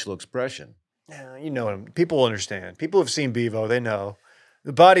of facial expression. Yeah, you know him. People understand. People have seen Bevo. They know.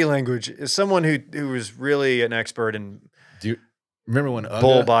 The body language is someone who is really an expert in Do you remember when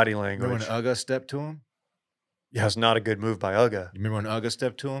bull body Remember language. when Uga stepped to him? Yeah, it's not a good move by Uga. You remember when Uga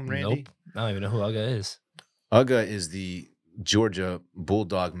stepped to him, Randy? Nope. I don't even know who Uga is. Uga is the Georgia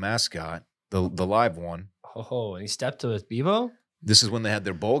Bulldog mascot, the live one. Oh, and he stepped to his Bevo? This is when they had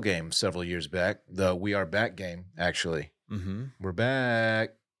their bowl game several years back. The We Are Back game, actually. Mm-hmm. We're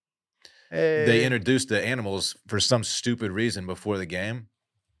back. Hey. They introduced the animals for some stupid reason before the game.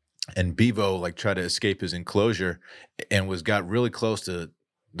 And Bevo like tried to escape his enclosure and got really close to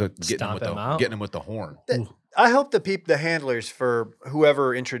getting him with the horn. I hope the handlers for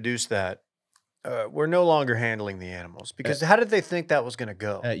whoever introduced that were no longer handling the animals because how did they think that was going to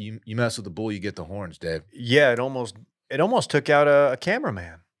go? Hey, you mess with the bull, you get the horns, Dave. Yeah, it almost took out a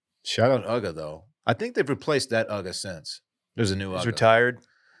cameraman. Shout out Uga though. I think they've replaced that Uga since. There's a new He's Uga. retired.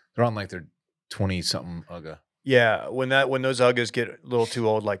 They're on like their 20-something Uga. Yeah, when those Uggas get a little too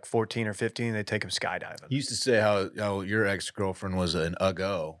old, like 14 or 15, they take them skydiving. You used to say how your ex-girlfriend was an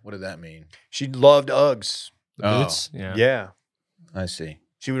Uggo. What did that mean? She loved Uggs. The boots? Yeah. Yeah. I see.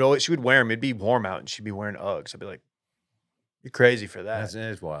 She would wear them. It'd be warm out, and she'd be wearing Uggs. I'd be like, "You're crazy for that." That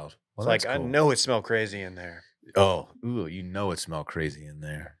is wild. It's like I know it smelled crazy in there. Oh, ooh, you know it smelled crazy in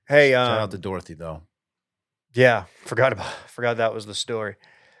there. Hey, shout out to Dorothy though. Yeah, forgot that was the story.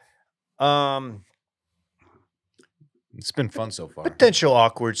 It's been fun so far. Potential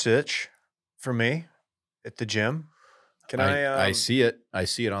awkward sitch for me at the gym. Can I see it. I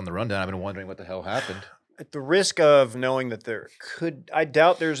see it on the rundown. I've been wondering what the hell happened. At the risk of knowing that I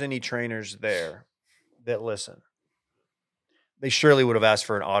doubt there's any trainers there that listen. They surely would have asked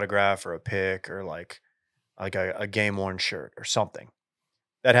for an autograph or a pic or like a game worn shirt or something.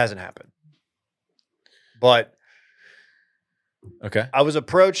 That hasn't happened. But Okay. I was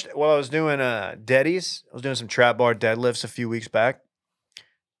approached while I was doing deadies. I was doing some trap bar deadlifts a few weeks back.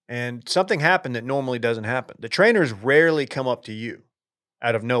 And something happened that normally doesn't happen. The trainers rarely come up to you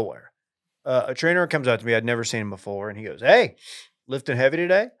out of nowhere. A trainer comes up to me. I'd never seen him before. And he goes, "Hey, lifting heavy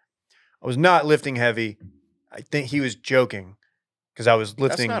today?" I was not lifting heavy. I think he was joking because I was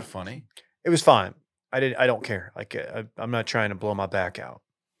lifting. That's not funny. It was fine. I don't care. Like I'm not trying to blow my back out.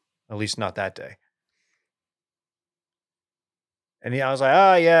 At least not that day. And I was like,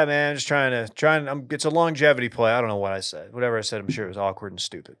 "Oh yeah, man, just trying. It's a longevity play." I don't know what I said. Whatever I said, I'm sure it was awkward and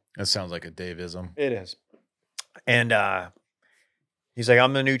stupid. That sounds like a Daveism. It is. And he's like,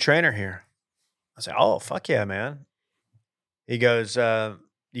 "I'm the new trainer here." I said, "Oh, fuck yeah, man." He goes, "You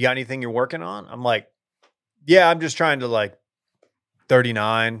got anything you're working on?" I'm like, "Yeah, I'm just trying to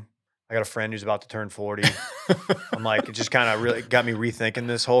 39. I got a friend who's about to turn 40. I'm like, it just kind of really got me rethinking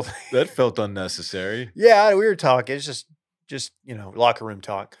this whole thing. That felt unnecessary. Yeah, we were talking. It's just locker room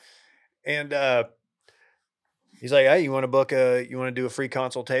talk. And he's like, hey, you want to do a free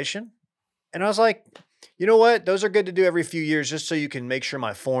consultation? And I was like, you know what? Those are good to do every few years just so you can make sure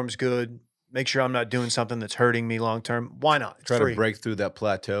my form's good, make sure I'm not doing something that's hurting me long term. Why not? It's Try free. to break through that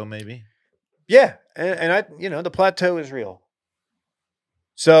plateau, maybe. Yeah. And I, the plateau is real.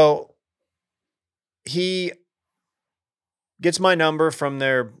 So he gets my number from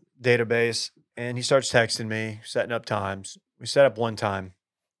their database and he starts texting me, setting up times. We set up one time.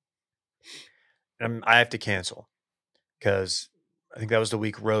 And I have to cancel because I think that was the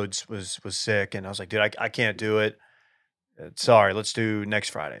week Rhodes was sick. And I was like, dude, I can't do it. Sorry, let's do next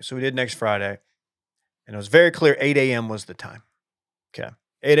Friday. So we did next Friday. And it was very clear 8 a.m. was the time. Okay.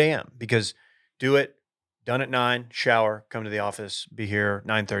 8 a.m. because do it, done at 9, shower, come to the office, be here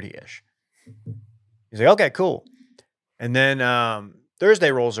 9:30-ish. He's like, okay, cool. And then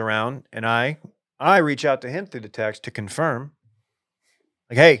Thursday rolls around and I reach out to him through the text to confirm.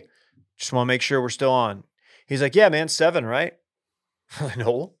 Like, hey, just want to make sure we're still on. He's like, yeah, man, 7, right?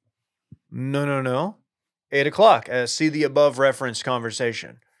 No. 8 o'clock. See the above referenced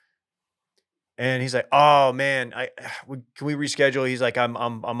conversation. And he's like, oh man, can we reschedule? He's like, I'm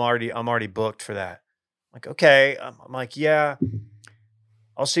already booked for that. I'm like, okay. I'm like, yeah,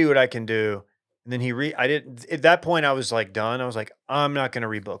 I'll see what I can do. And then at that point I was like done. I was like, I'm not going to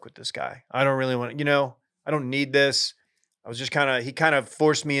rebook with this guy. I don't really want to, I don't need this. I was just he kind of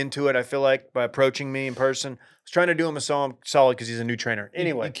forced me into it. I feel like by approaching me in person, I was trying to do him a solid because he's a new trainer.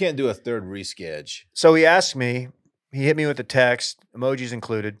 Anyway. You can't do a third reschedule. So he asked me, he hit me with a text, emojis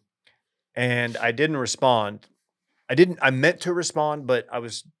included, and I didn't respond. I meant to respond, but I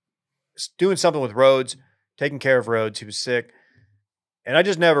was doing something with Rhodes, taking care of Rhodes. He was sick, and I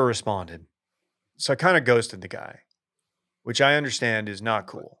just never responded. So I kind of ghosted the guy, which I understand is not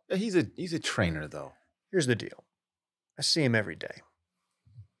cool. He's a trainer, though. Here's the deal. I see him every day,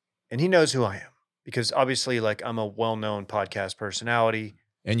 and he knows who I am because obviously, like, I'm a well-known podcast personality.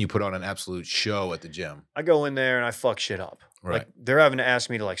 And you put on an absolute show at the gym. I go in there and I fuck shit up. Right. Like, they're having to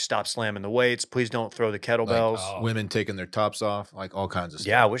ask me to, like, stop slamming the weights. Please don't throw the kettlebells. Like, women taking their tops off, like all kinds of stuff.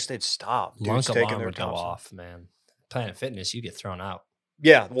 Yeah, I wish they'd stop. Lunk Dudes taking alarm their would go tops off, man. Planet Fitness, you get thrown out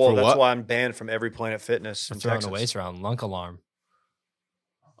Yeah, well, For that's what? why I'm banned from every Planet Fitness for in throwing Texas. the weights around. Lunk alarm.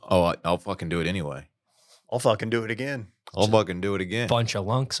 Oh, I'll fucking do it anyway. I'll fucking do it again. I'll fucking do it again. Bunch of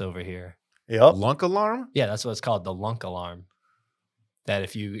lunks over here. Yep. Lunk alarm? Yeah, that's what it's called, the lunk alarm. That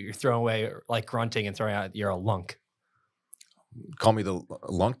if you're throwing away, like grunting and throwing out, you're a lunk. Call me the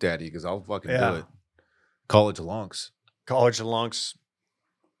lunk daddy because I'll fucking Yeah. do it. College lunks. College of Lunks.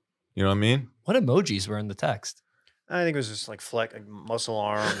 You know what I mean? What emojis were in the text? I think it was just like muscle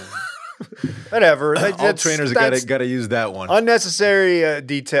arm. And whatever. All trainers that's got to use that one. unnecessary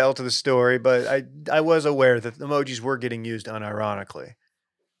detail to the story, but I was aware that emojis were getting used unironically.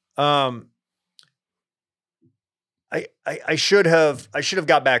 I should have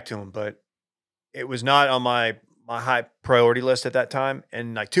got back to him, but it was not on my high priority list at that time.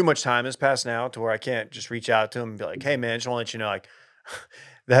 And like too much time has passed now to where I can't just reach out to him and be like, hey man, just want to let you know, like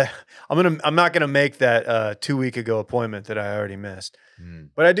that I'm not gonna make that 2 week ago appointment that I already missed.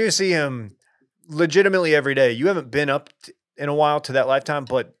 But I do see him legitimately every day. You haven't been up in a while to that Lifetime,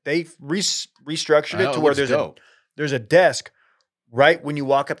 but they restructured it to where there's a desk right when you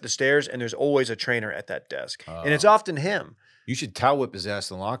walk up the stairs, and there's always a trainer at that desk, and it's often him. You should towel whip his ass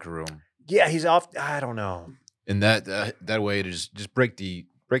in the locker room. Yeah, he's off. I don't know. And that way to just break the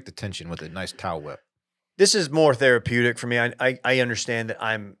tension with a nice towel whip. This is more therapeutic for me. I understand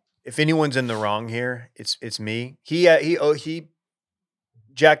that if anyone's in the wrong here, it's me. He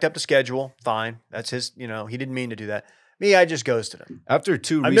jacked up the schedule. Fine, that's his. He didn't mean to do that. Me, I just ghosted him. After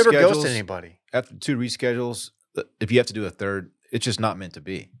two I've reschedules, never ghosted anybody. After 2 reschedules, if you have to do a third, it's just not meant to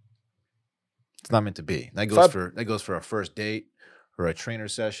be. It's not meant to be. That goes for a first date or a trainer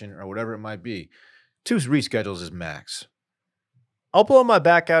session or whatever it might be. 2 reschedules is max. I'll blow my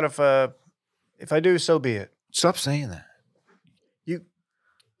back out if I do, so be it. Stop saying that.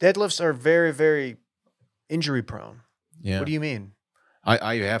 Deadlifts are very, very injury prone. Yeah. What do you mean?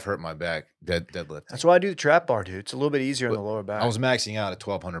 I have hurt my back deadlifting. That's why I do the trap bar, dude. It's a little bit easier on the lower back. I was maxing out at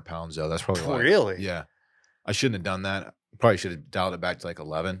 1,200 pounds though. That's probably why. Really? Yeah. I shouldn't have done that. Probably should have dialed it back to like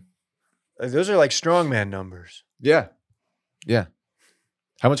 11. Those are like strongman numbers. Yeah. Yeah.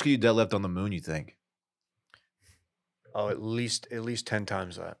 How much can you deadlift on the moon, you think? Oh, at least 10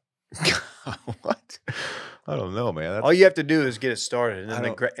 times that. What? I don't know, man. That's, All you have to do is get it started, and I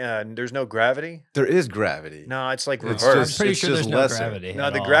then there's no gravity. there is gravity. No, it's like It's reverse. I'm just- pretty it's sure just there's no lesser. gravity. No,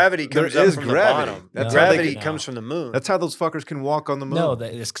 at the all. gravity There comes up is from gravity. the bottom. That's The how they gravity can- comes from the moon. That's how those fuckers can walk on the moon. No,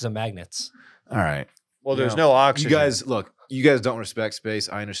 it's because of magnets. All right. well, there's No. no oxygen. You guys, look, you guys don't respect space.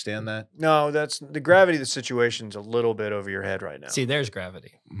 I understand that. No, that's the gravity of the situation's a little bit over your head right now. See, there's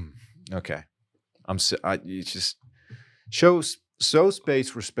gravity. Okay. You just show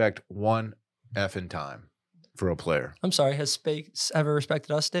space respect one effing time for a player. I'm sorry. Has space ever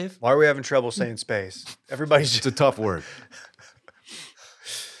respected us, Dave? Why are we having trouble saying space? Everybody's It's a tough word.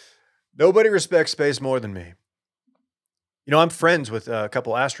 nobody respects space more than me. You know, I'm friends with a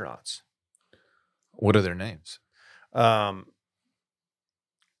couple astronauts. What are their names?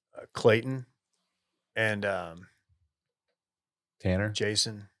 Clayton and Tanner?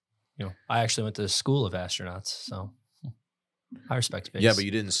 Jason. You know, I actually went to the school of astronauts, so I respect space. Yeah, but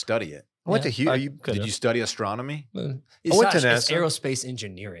you didn't study it. I went to Yeah, Hugh. Did you study astronomy? It's went to it's NASA. aerospace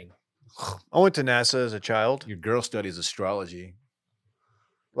engineering. I went to NASA as a child. Your girl studies astrology.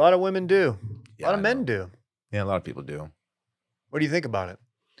 A lot of women do. Yeah, a lot of I men know. do. Yeah, a lot of people do. What do you think about it?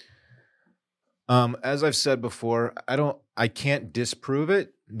 As I've said before, I can't disprove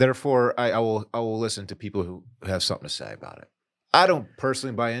it. Therefore, I will listen to people who have something to say about it. I don't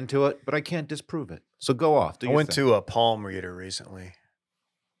personally buy into it, but I can't disprove it. So go off. I went to a palm reader recently.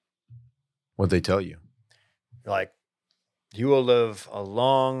 What'd they tell you? Like, you will live a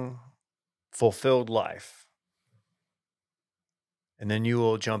long, fulfilled life. And then you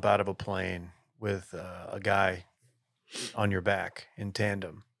will jump out of a plane with a guy on your back in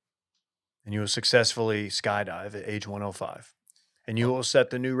tandem. And you will successfully skydive at age 105. And you will set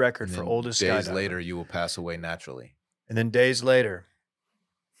the new record And for then oldest days skydiver. later, you will pass away naturally. And then days later,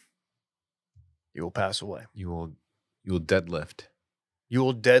 you will pass away. You will deadlift. You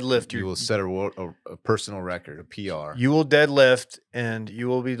will deadlift You will set a personal record, a PR. You will deadlift, and you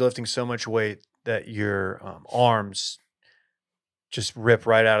will be lifting so much weight that your arms just rip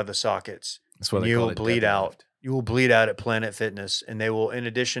right out of the sockets. That's why And they you call will it bleed deadlift. out. You will bleed out at Planet Fitness, and they will, in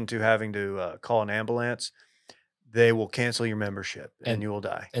addition to having to call an ambulance, they will cancel your membership, and And- you will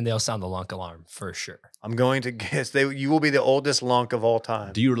die. And they'll sound the lunk alarm for sure. I'm going to guess you will be the oldest lunk of all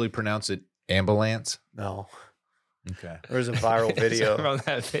time. Do you really pronounce it ambulance? No, Okay. there's a viral video. from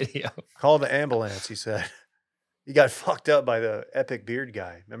that video. Call the ambulance, he said. He got fucked up by the epic beard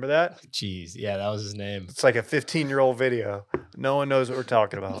guy. Remember that? Jeez, yeah, that was his name. It's like a 15-year-old video. No one knows what we're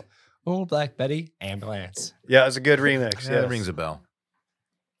talking about. Oh, Black Betty, ambulance. Yeah, it's a good remix. Yeah, Yeah, that rings a bell.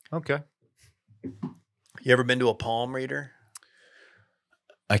 Okay. You ever been to a palm reader?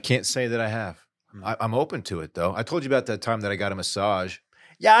 I can't say that I have. Hmm. I'm open to it, though. I told you about that time that I got a massage,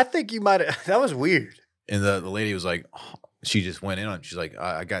 Yeah, I think you might have. That was weird. and the lady was like, she just went in on it. She's like,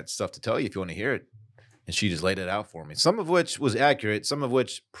 I got stuff to tell you if you want to hear it. And she just laid it out for me. Some of which was accurate, some of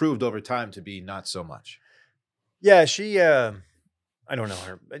which proved over time to be not so much. Yeah, she, I don't know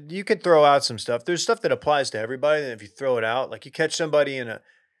her. But you could throw out some stuff. There's stuff that applies to everybody. And if you throw it out, like you catch somebody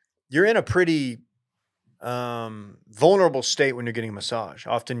you're in a pretty vulnerable state when you're getting a massage.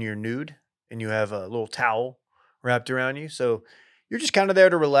 Often you're nude and you have a little towel wrapped around you. So you're just kind of there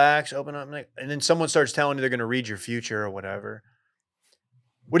to relax, open up. And then someone starts telling you they're going to read your future or whatever.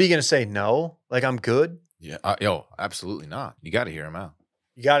 What are you going to say? No? Like, I'm good? Yeah. Absolutely not. You got to hear him out.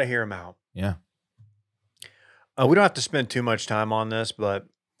 You got to hear them out. Yeah. We don't have to spend too much time on this, but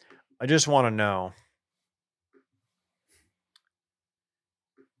I just want to know.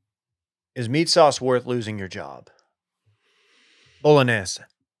 Is meat sauce worth losing your job? Bolognese.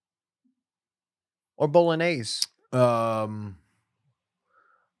 Or bolognese. Probably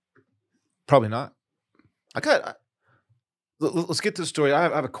not. Let's get to the story. I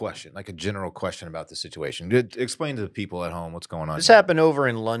have a question, like a general question about the situation. Explain to the people at home what's going on. This here. happened over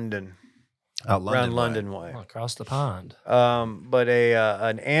in London, Out around way. London way. Across the pond. But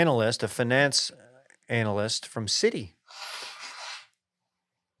an analyst, a finance analyst from Citi.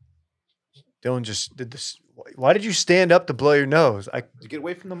 Dylan just did this. Why did you stand up to blow your nose? Get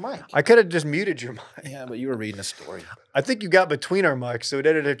away from the mic. I could have just muted your mic. Yeah, but you were reading a story. I think you got between our mics, so it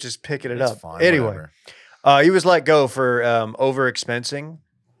ended up just picking it That's up. fine. Anyway, whatever. he was let go for over expensing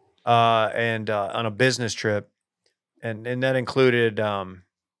and on a business trip. And that included a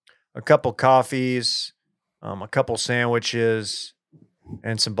couple coffees, a couple sandwiches,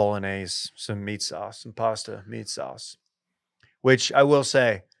 and some bolognese, some meat sauce, some pasta meat sauce, which I will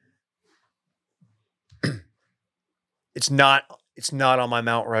say, it's not on my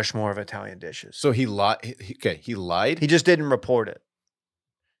Mount Rushmore of Italian dishes. So he lied. He lied. He just didn't report it.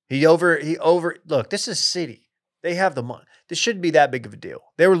 He over look, this is Citi. They have the money. This shouldn't be that big of a deal.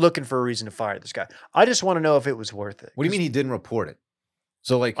 They were looking for a reason to fire this guy. I just want to know if it was worth it. What do you mean he didn't report it?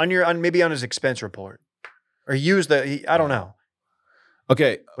 So like maybe on his expense report, or he used I don't know.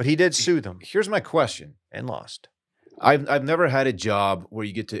 Okay, But he did sue them here's my question. and lost. I've never had a job where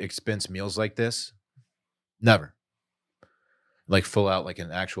you get to expense meals like this. Never. Like fill out like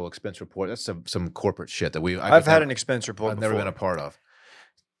an actual expense report. That's some corporate shit that I've had an expense report I've before. never been a part of.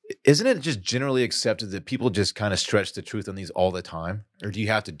 Isn't it just generally accepted that people just kind of stretch the truth on these all the time? Or do you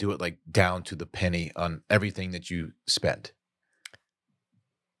have to do it like down to the penny on everything that you spend?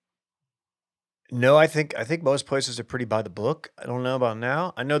 No, I think most places are pretty by the book. I don't know about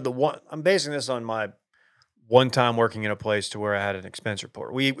now. I know I'm basing this on my one time working in a place to where I had an expense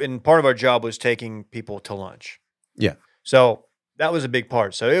report. And part of our job was taking people to lunch. Yeah. So that was a big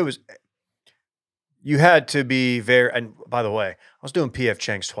part. So you had to be and by the way, I was doing PF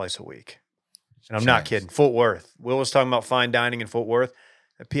Chang's twice a week. And I'm not kidding. Fort Worth. Will was talking about fine dining in Fort Worth.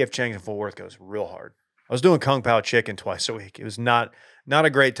 PF Chang's in Fort Worth goes real hard. I was doing Kung Pao chicken twice a week. It was not a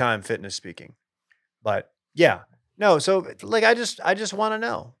great time fitness speaking. But yeah, no. So like, I just want to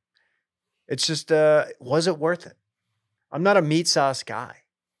know. It's just, was it worth it? I'm not a meat sauce guy.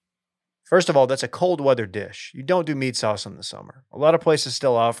 First of all, that's a cold weather dish. You don't do meat sauce in the summer. A lot of places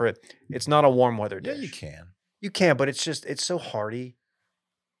still offer it. It's not a warm weather dish. Yeah, you can. You can, but it's so hearty.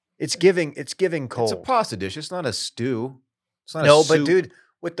 It's giving cold. It's a pasta dish. It's not a stew. It's not no, a soup. but dude,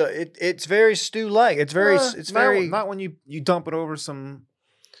 with it's very stew-like. It's very, not when you dump it over some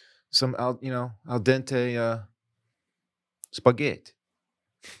al dente spaghetti.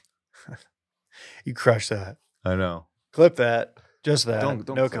 You crush that. I know. Clip that. Just that. Don't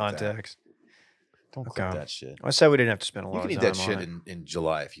no clip context. Don't Okay. clip that shit. I said we didn't have to spend a lot You of can time eat that shit on it. in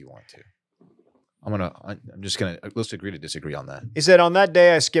July if you want to. Let's agree to disagree on that. He said, on that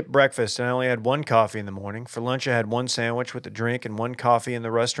day, I skipped breakfast and I only had one coffee in the morning. For lunch, I had one sandwich with a drink and one coffee in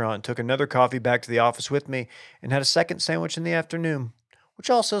the restaurant and took another coffee back to the office with me and had a second sandwich in the afternoon, which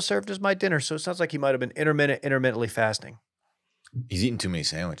also served as my dinner. So it sounds like he might have been intermittently fasting. He's eating too many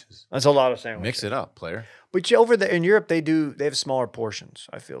sandwiches. That's a lot of sandwiches. Mix it up, player. But over there in Europe, they have smaller portions,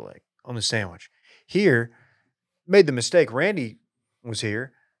 I feel like, on the sandwich. Here, made the mistake. Randy was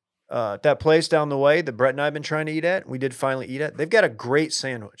here. That place down the way that Brett and I have been trying to eat at, we did finally eat at. They've got a great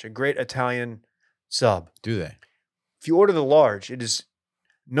sandwich, a great Italian sub. Do they? If you order the large,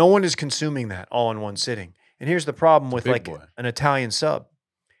 no one is consuming that all in one sitting. And here's the problem with like an Italian sub.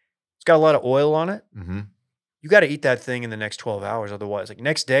 It's got a lot of oil on it. Mm-hmm. You got to eat that thing in the next 12 hours. Otherwise, like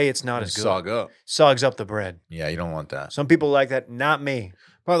next day, it's not as good. Sog up. Sogs up the bread. Yeah, you don't want that. Some people like that. Not me.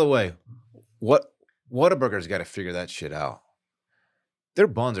 By the way, Whataburger's got to figure that shit out. Their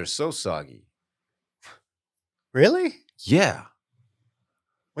buns are so soggy. Really? Yeah.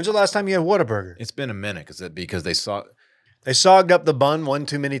 When's the last time you had Whataburger? It's been a minute because they saw. They sogged up the bun one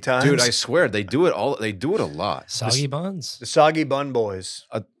too many times. Dude, I swear they do it all. They do it a lot. Soggy buns. The soggy bun boys.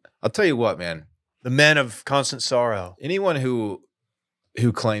 I'll tell you what, man. The men of constant sorrow. Anyone who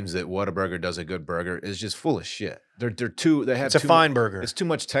claims that Whataburger does a good burger is just full of shit. It's a fine burger. It's too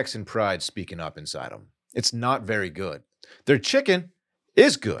much Texan pride speaking up inside them. It's not very good. Their chicken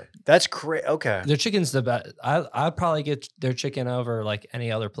is good. That's crazy. Okay. Their chicken's the best. I'd probably get their chicken over like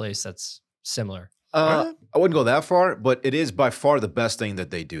any other place that's similar. I wouldn't go that far, but it is by far the best thing that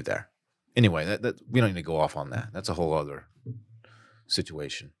they do there. Anyway, that we don't need to go off on that. That's a whole other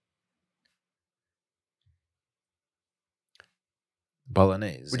situation.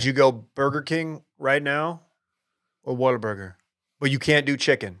 Bolognese. Would you go Burger King right now or Whataburger? Well, you can't do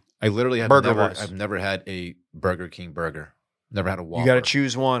chicken. I literally have Burger-wise. I've never had a Burger King burger. Never had a Whopper. You got to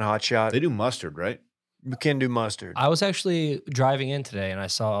choose one, hot shot. They do mustard, right? You can do mustard. I was actually driving in today and I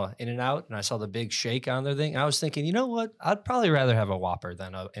saw In-N-Out and I saw the big shake on their thing. I was thinking, you know what? I'd probably rather have a Whopper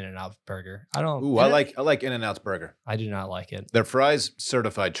than an In-N-Out burger. I don't. Ooh, I like In-N-Out's burger. I do not like it. Their fries,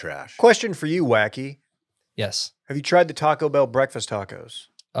 certified trash. Question for you, Wacky. Yes. Have you tried the Taco Bell breakfast tacos?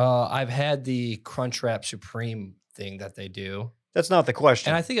 I've had the Crunchwrap Supreme thing that they do. That's not the question.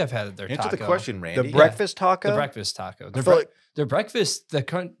 And I think I've had their Answer taco. the question, Randy. The breakfast taco? The breakfast taco. I feel like The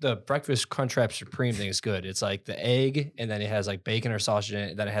breakfast Crunchwrap Supreme thing is good. It's like the egg, and then it has like bacon or sausage in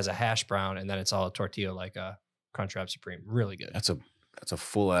it. Then it has a hash brown, and then it's all a tortilla like a Crunchwrap Supreme. Really good. That's a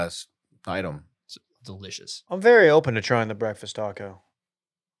full ass item. It's delicious. I'm very open to trying the breakfast taco.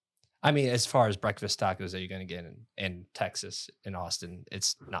 I mean, as far as breakfast tacos that you're going to get in Texas, in Austin,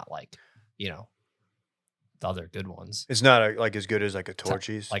 it's not like, the other good ones. It's not like as good as like a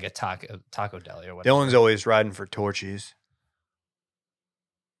Torchy's. Like a taco deli or whatever. Dylan's always riding for Torchy's.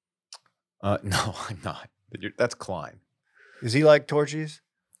 No, I'm not. That's Klein. Is he like Torchy's?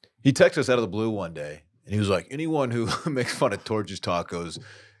 He texted us out of the blue one day, And he was like, anyone who makes fun of Torchy's tacos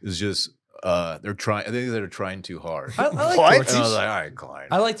is just they're trying. I think they're trying too hard. I like What? Torchy's. And I was like, all right, Klein.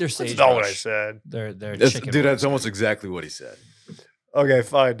 I like their That's sage. not what I said. Their That's, chicken. dude, that's wings. almost exactly what he said. Okay,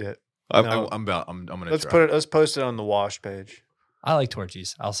 find it. No. I'm gonna Let's try. let's post it on the wash page. I like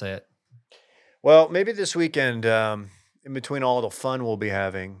Torchy's. I'll say it. Well, maybe this weekend, in between all the fun we'll be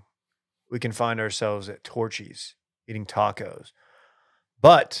having, we can find ourselves at Torchy's eating tacos.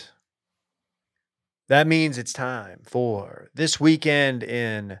 But that means it's time for this weekend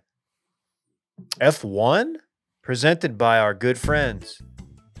in F1, presented by our good friends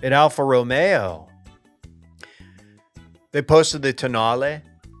at Alfa Romeo. They posted the Tonale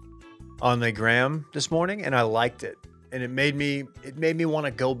on the gram this morning, and I liked it. And it made me want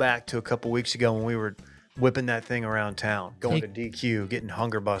to go back to a couple weeks ago when we were whipping that thing around town, going to DQ, getting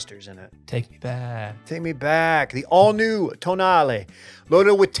Hunger Busters in it. Take me back. Take me back. The all-new Tonale,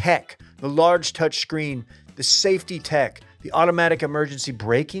 loaded with tech, the large touch screen, the safety tech, the automatic emergency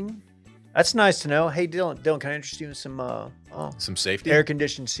braking. That's nice to know. Hey, Dylan, can I interest you in Some safety,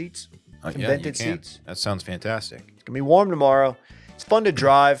 air-conditioned seats? Some yeah, vented you can. seats. That sounds fantastic. It's going to be warm tomorrow. It's fun to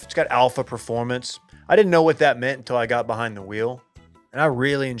drive. It's got alpha performance. I didn't know what that meant until I got behind the wheel. And I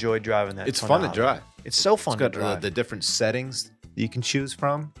really enjoyed driving that. It's fun to Tonale. drive. It's so fun It's to got drive. the different settings you can choose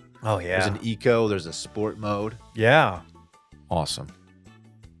from. Oh, yeah. There's an eco. There's a sport mode. Yeah. Awesome.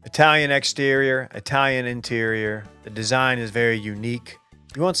 Italian exterior, Italian interior. The design is very unique.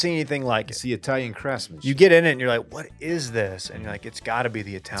 You won't see anything like It's it. the Italian craftsmanship. You get in it and you're like, what is this? And you're like, it's got to be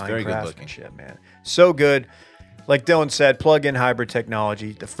the Italian very good looking. craftsmanship, man. So good. Like Dylan said, plug-in hybrid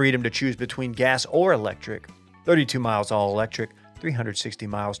technology, the freedom to choose between gas or electric. 32 miles all electric, 360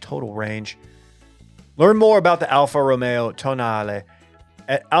 miles total range. Learn more about the Alfa Romeo Tonale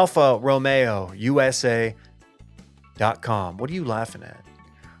at alfaromeousa.com. What are you laughing at?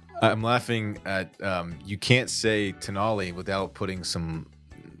 I'm laughing at you can't say Tonale without putting some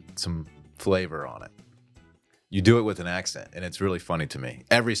flavor on it. You do it with an accent, and it's really funny to me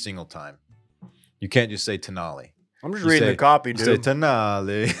every single time. You can't just say Tonale. I'm just You reading say- the copy, You say dude.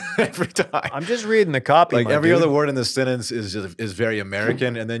 Tonale every time. I'm just reading the copy. Like my every dude. other word in the sentence is very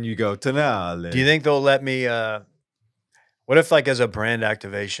American, and then you go Tonale. Do you think they'll let me? What if, like, as a brand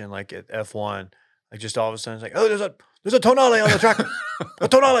activation, like at F1, like just all of a sudden it's like, oh, there's a Tonale on the track, a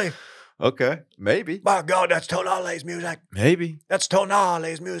Tonale. Okay, maybe, My God, that's Tonale's music. maybe That's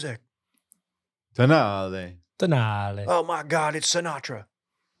Tonale's music. Tonale. Denali. Oh my God, it's Sinatra.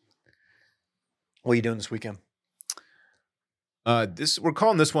 What are you doing this weekend? We're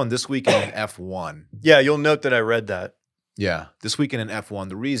calling this one This Weekend in F1. Yeah, you'll note that I read that. Yeah, This Weekend in F1.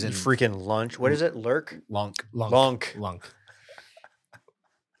 The reason Freaking lunch. What is it? Lurk? Lunk. Lunk.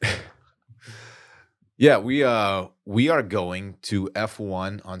 Yeah, we are going to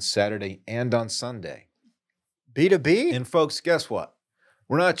F1 on Saturday and on Sunday. B2B? And folks, guess what?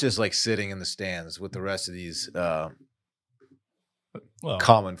 We're not just like sitting in the stands with the rest of these Well,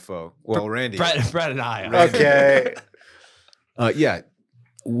 common folk. Well, Randy. Brad and I. are. Okay. Yeah.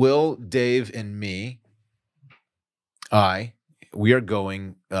 Will, Dave, and me, we are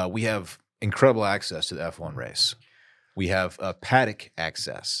going. We have incredible access to the F1 race. We have paddock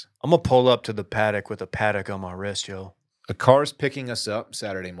access. I'm going to pull up to the paddock with a paddock on my wrist, yo. A car's picking us up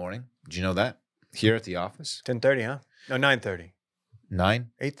Saturday morning. Did you know that? Here at the office. 10:30, huh? No, 9:30.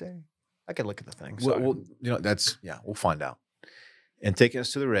 9? 8:30? I could look at the thing. Well, Sorry. we'll find out. And taking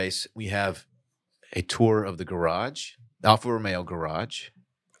us to the race, we have a tour of the garage, Alfa Romeo garage.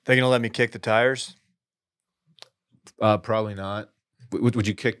 They going to let me kick the tires? Probably not. Would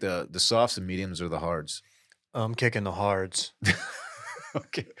you kick the softs, the mediums, or the hards? I'm kicking the hards.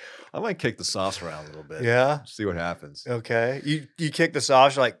 Okay, I might kick the softs around a little bit. Yeah? See what happens. Okay. You kick the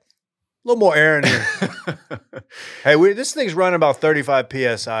softs, you're like, a little more air in here. Hey, this thing's running about 35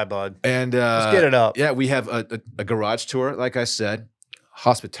 PSI, bud. And Let's get it up. Yeah, we have a garage tour, like I said.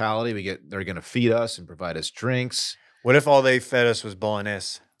 Hospitality. They're going to feed us and provide us drinks. What if all they fed us was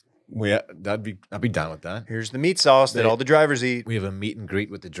bolognese? I'd be down with that. Here's the meat sauce that all the drivers eat. We have a meet and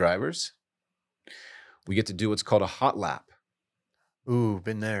greet with the drivers. We get to do what's called a hot lap. Ooh,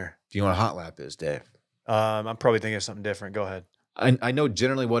 been there. Do you know what a hot lap is, Dave? I'm probably thinking of something different. Go ahead. I know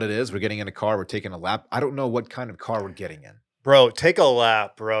generally what it is. We're getting in a car. We're taking a lap. I don't know what kind of car we're getting in. Bro, take a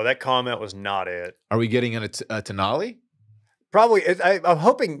lap, bro. That comment was not it. Are we getting in a Tonale? Probably. I'm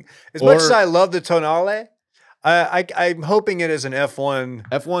hoping, as much as Or- I love the Tonale, I'm hoping it is an F1.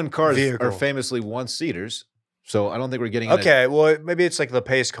 F1 cars Vehicle. are famously one-seaters, so I don't think we're getting in Okay, well, maybe it's like the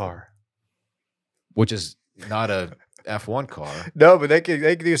pace car. which is not a F1 car. No, but they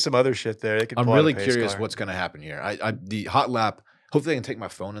could do some other shit there. They could. I'm pull out a really pace curious car. what's going to happen here. The hot lap, hopefully I can take my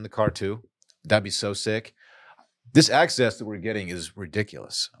phone in the car too. That'd be so sick. This access that we're getting is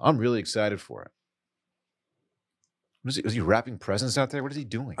ridiculous. I'm really excited for it. Is he wrapping presents out there? What is he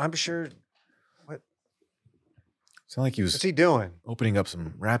doing? I'm sure. It's not like he What's was he doing? opening up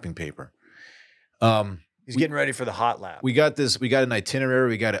some wrapping paper. He's getting ready for the hot lap. We got this. We got an itinerary.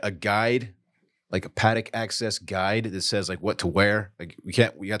 We got a guide, like a paddock access guide that says like what to wear. Like we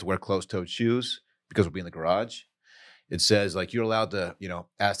have to wear closed-toed shoes because we'll be in the garage. It says like you're allowed to,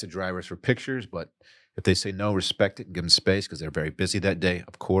 ask the drivers for pictures, but if they say no, respect it and give them space because they're very busy that day.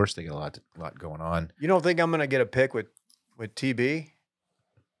 Of course, they got a lot going on. You don't think I'm gonna get a pic with TB?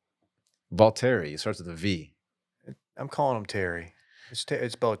 Valtteri, it starts with a V. I'm calling him Terry. It's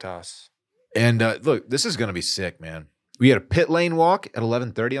Botas. And look, this is gonna be sick, man. We had a pit lane walk at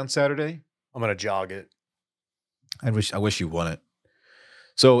 11:30 on Saturday. I'm gonna jog it. I wish you won it.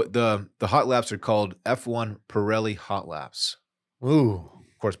 So the hot laps are called F1 Pirelli hot laps. Ooh,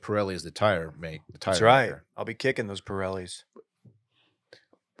 Of course, Pirelli is the tire make. The tire that's right. maker. I'll be kicking those Pirellis.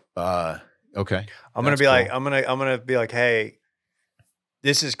 Okay. I'm gonna That's be like, cool. I'm gonna be like, hey,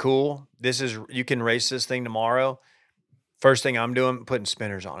 this is cool. You can race this thing tomorrow. First thing I'm doing, putting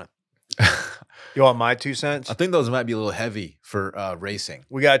spinners on it. You want my 2 cents? I think those might be a little heavy for racing.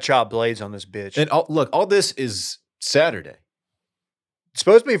 We got to chop blades on this bitch. And all this is Saturday. It's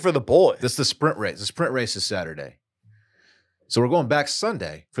supposed to be for the boys. This is the sprint race. The sprint race is Saturday. So we're going back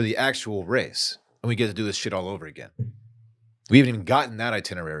Sunday for the actual race. And we get to do this shit all over again. We haven't even gotten that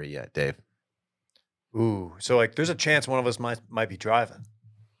itinerary yet, Dave. Ooh, so like, there's a chance one of us might be driving.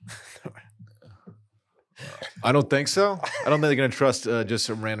 I don't think so. I don't think they're going to trust just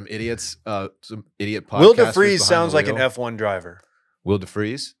some random idiots, some idiot podcasters. Will deFries behind sounds the like an wheel. F1 driver, Will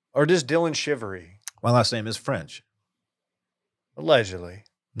deFries? or just Dylan Shivery, My last name is French. allegedly.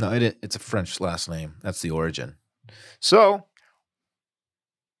 No, it's a French last name. That's the origin. So,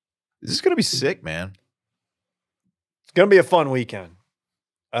 this is going to be sick, man. It's gonna be a fun weekend.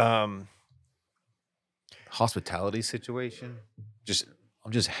 Hospitality situation.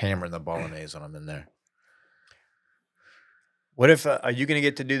 I'm just hammering the bolognese when I'm in there. What if are you gonna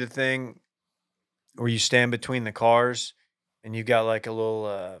get to do the thing where you stand between the cars and you got like a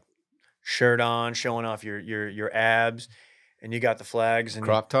little shirt on, showing off your abs, and you got the flags and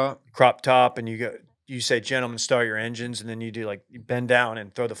Crop top, and you say, "Gentlemen, start your engines," and then you do like you bend down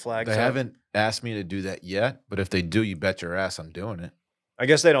and throw the flags. They up. haven't asked me to do that yet, but if they do, you bet your ass I'm doing it. I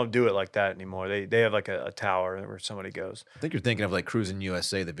guess they don't do it like that anymore. They have like a tower where somebody goes. I think you're thinking of like Cruising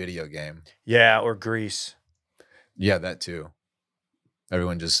USA, the video game. Yeah, or Grease. Yeah, that too.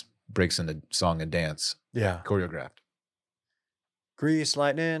 Everyone just breaks into song and dance, Yeah. choreographed. Grease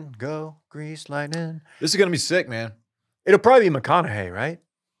lightning, go Grease lightning. This is gonna be sick, man. It'll probably be McConaughey, right?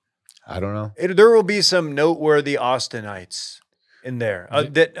 I don't know. There will be some noteworthy Austinites in there.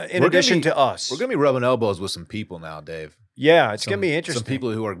 That in We're addition gonna be- to us. We're gonna be rubbing elbows with some people now, Dave. Yeah, it's gonna be interesting. Some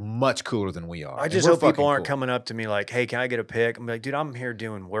people who are much cooler than we are. I And just we're hope people fucking aren't cool. coming up to me like, "Hey, can I get a pic?" I'm like, "Dude, I'm here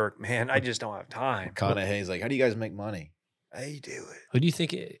doing work, man. I just don't have time." McConaughey's like, how do you guys make money? Hey, do it. Who do you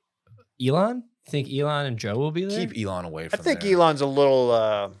think? Elon? You think Elon and Joe will be there? Keep Elon away I from think there. Elon's a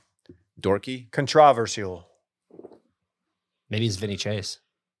little Dorky. controversial. Maybe it's Vinny Chase.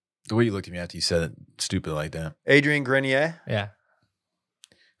 The way you looked at me after you said it stupid like that. Adrian Grenier. Yeah.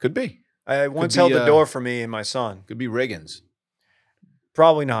 Could be. I once be, held the door for me and my son. Could be Riggins.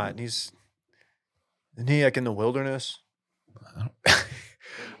 Probably not. Isn't he like in the wilderness?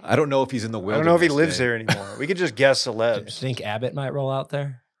 I don't know if he's in the I wilderness. don't know if he lives Dave. there anymore. We could just guess Do you celebs. think Abbott might roll out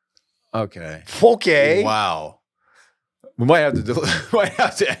there? Okay. Okay. Wow. We might have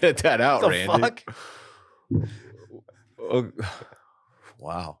to edit that out, What the Randy. fuck? Oh,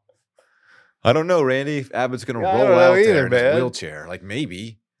 wow. I don't know, Randy. If Abbott's gonna Yeah, I roll don't know out either, there in his man. wheelchair. Like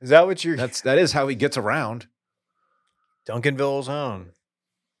maybe. Is that what you're That is how he gets around. Duncanville's own?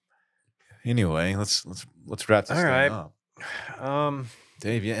 Anyway, let's wrap this All thing right. up.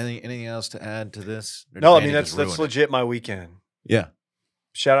 Dave, you anything else to add to this? Or did No, I Randy mean that's just ruin it? legit my weekend. Yeah,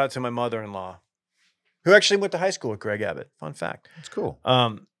 Shout out to my mother-in-law, who actually went to high school with Greg Abbott. Fun fact. it's cool.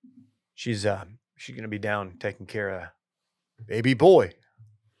 She's gonna be down taking care of baby boy.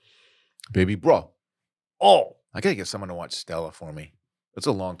 Baby bro. Oh, I gotta get someone to watch Stella for me. It's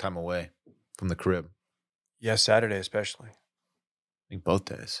a long time away from the crib. yeah, Saturday especially. I think both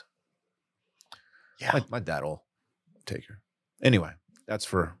days. Yeah. My dad will take her. Anyway, that's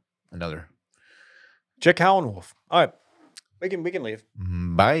for another. Check Howlin' Wolf. All right, we can leave.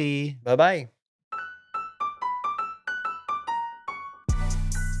 Bye. Bye bye.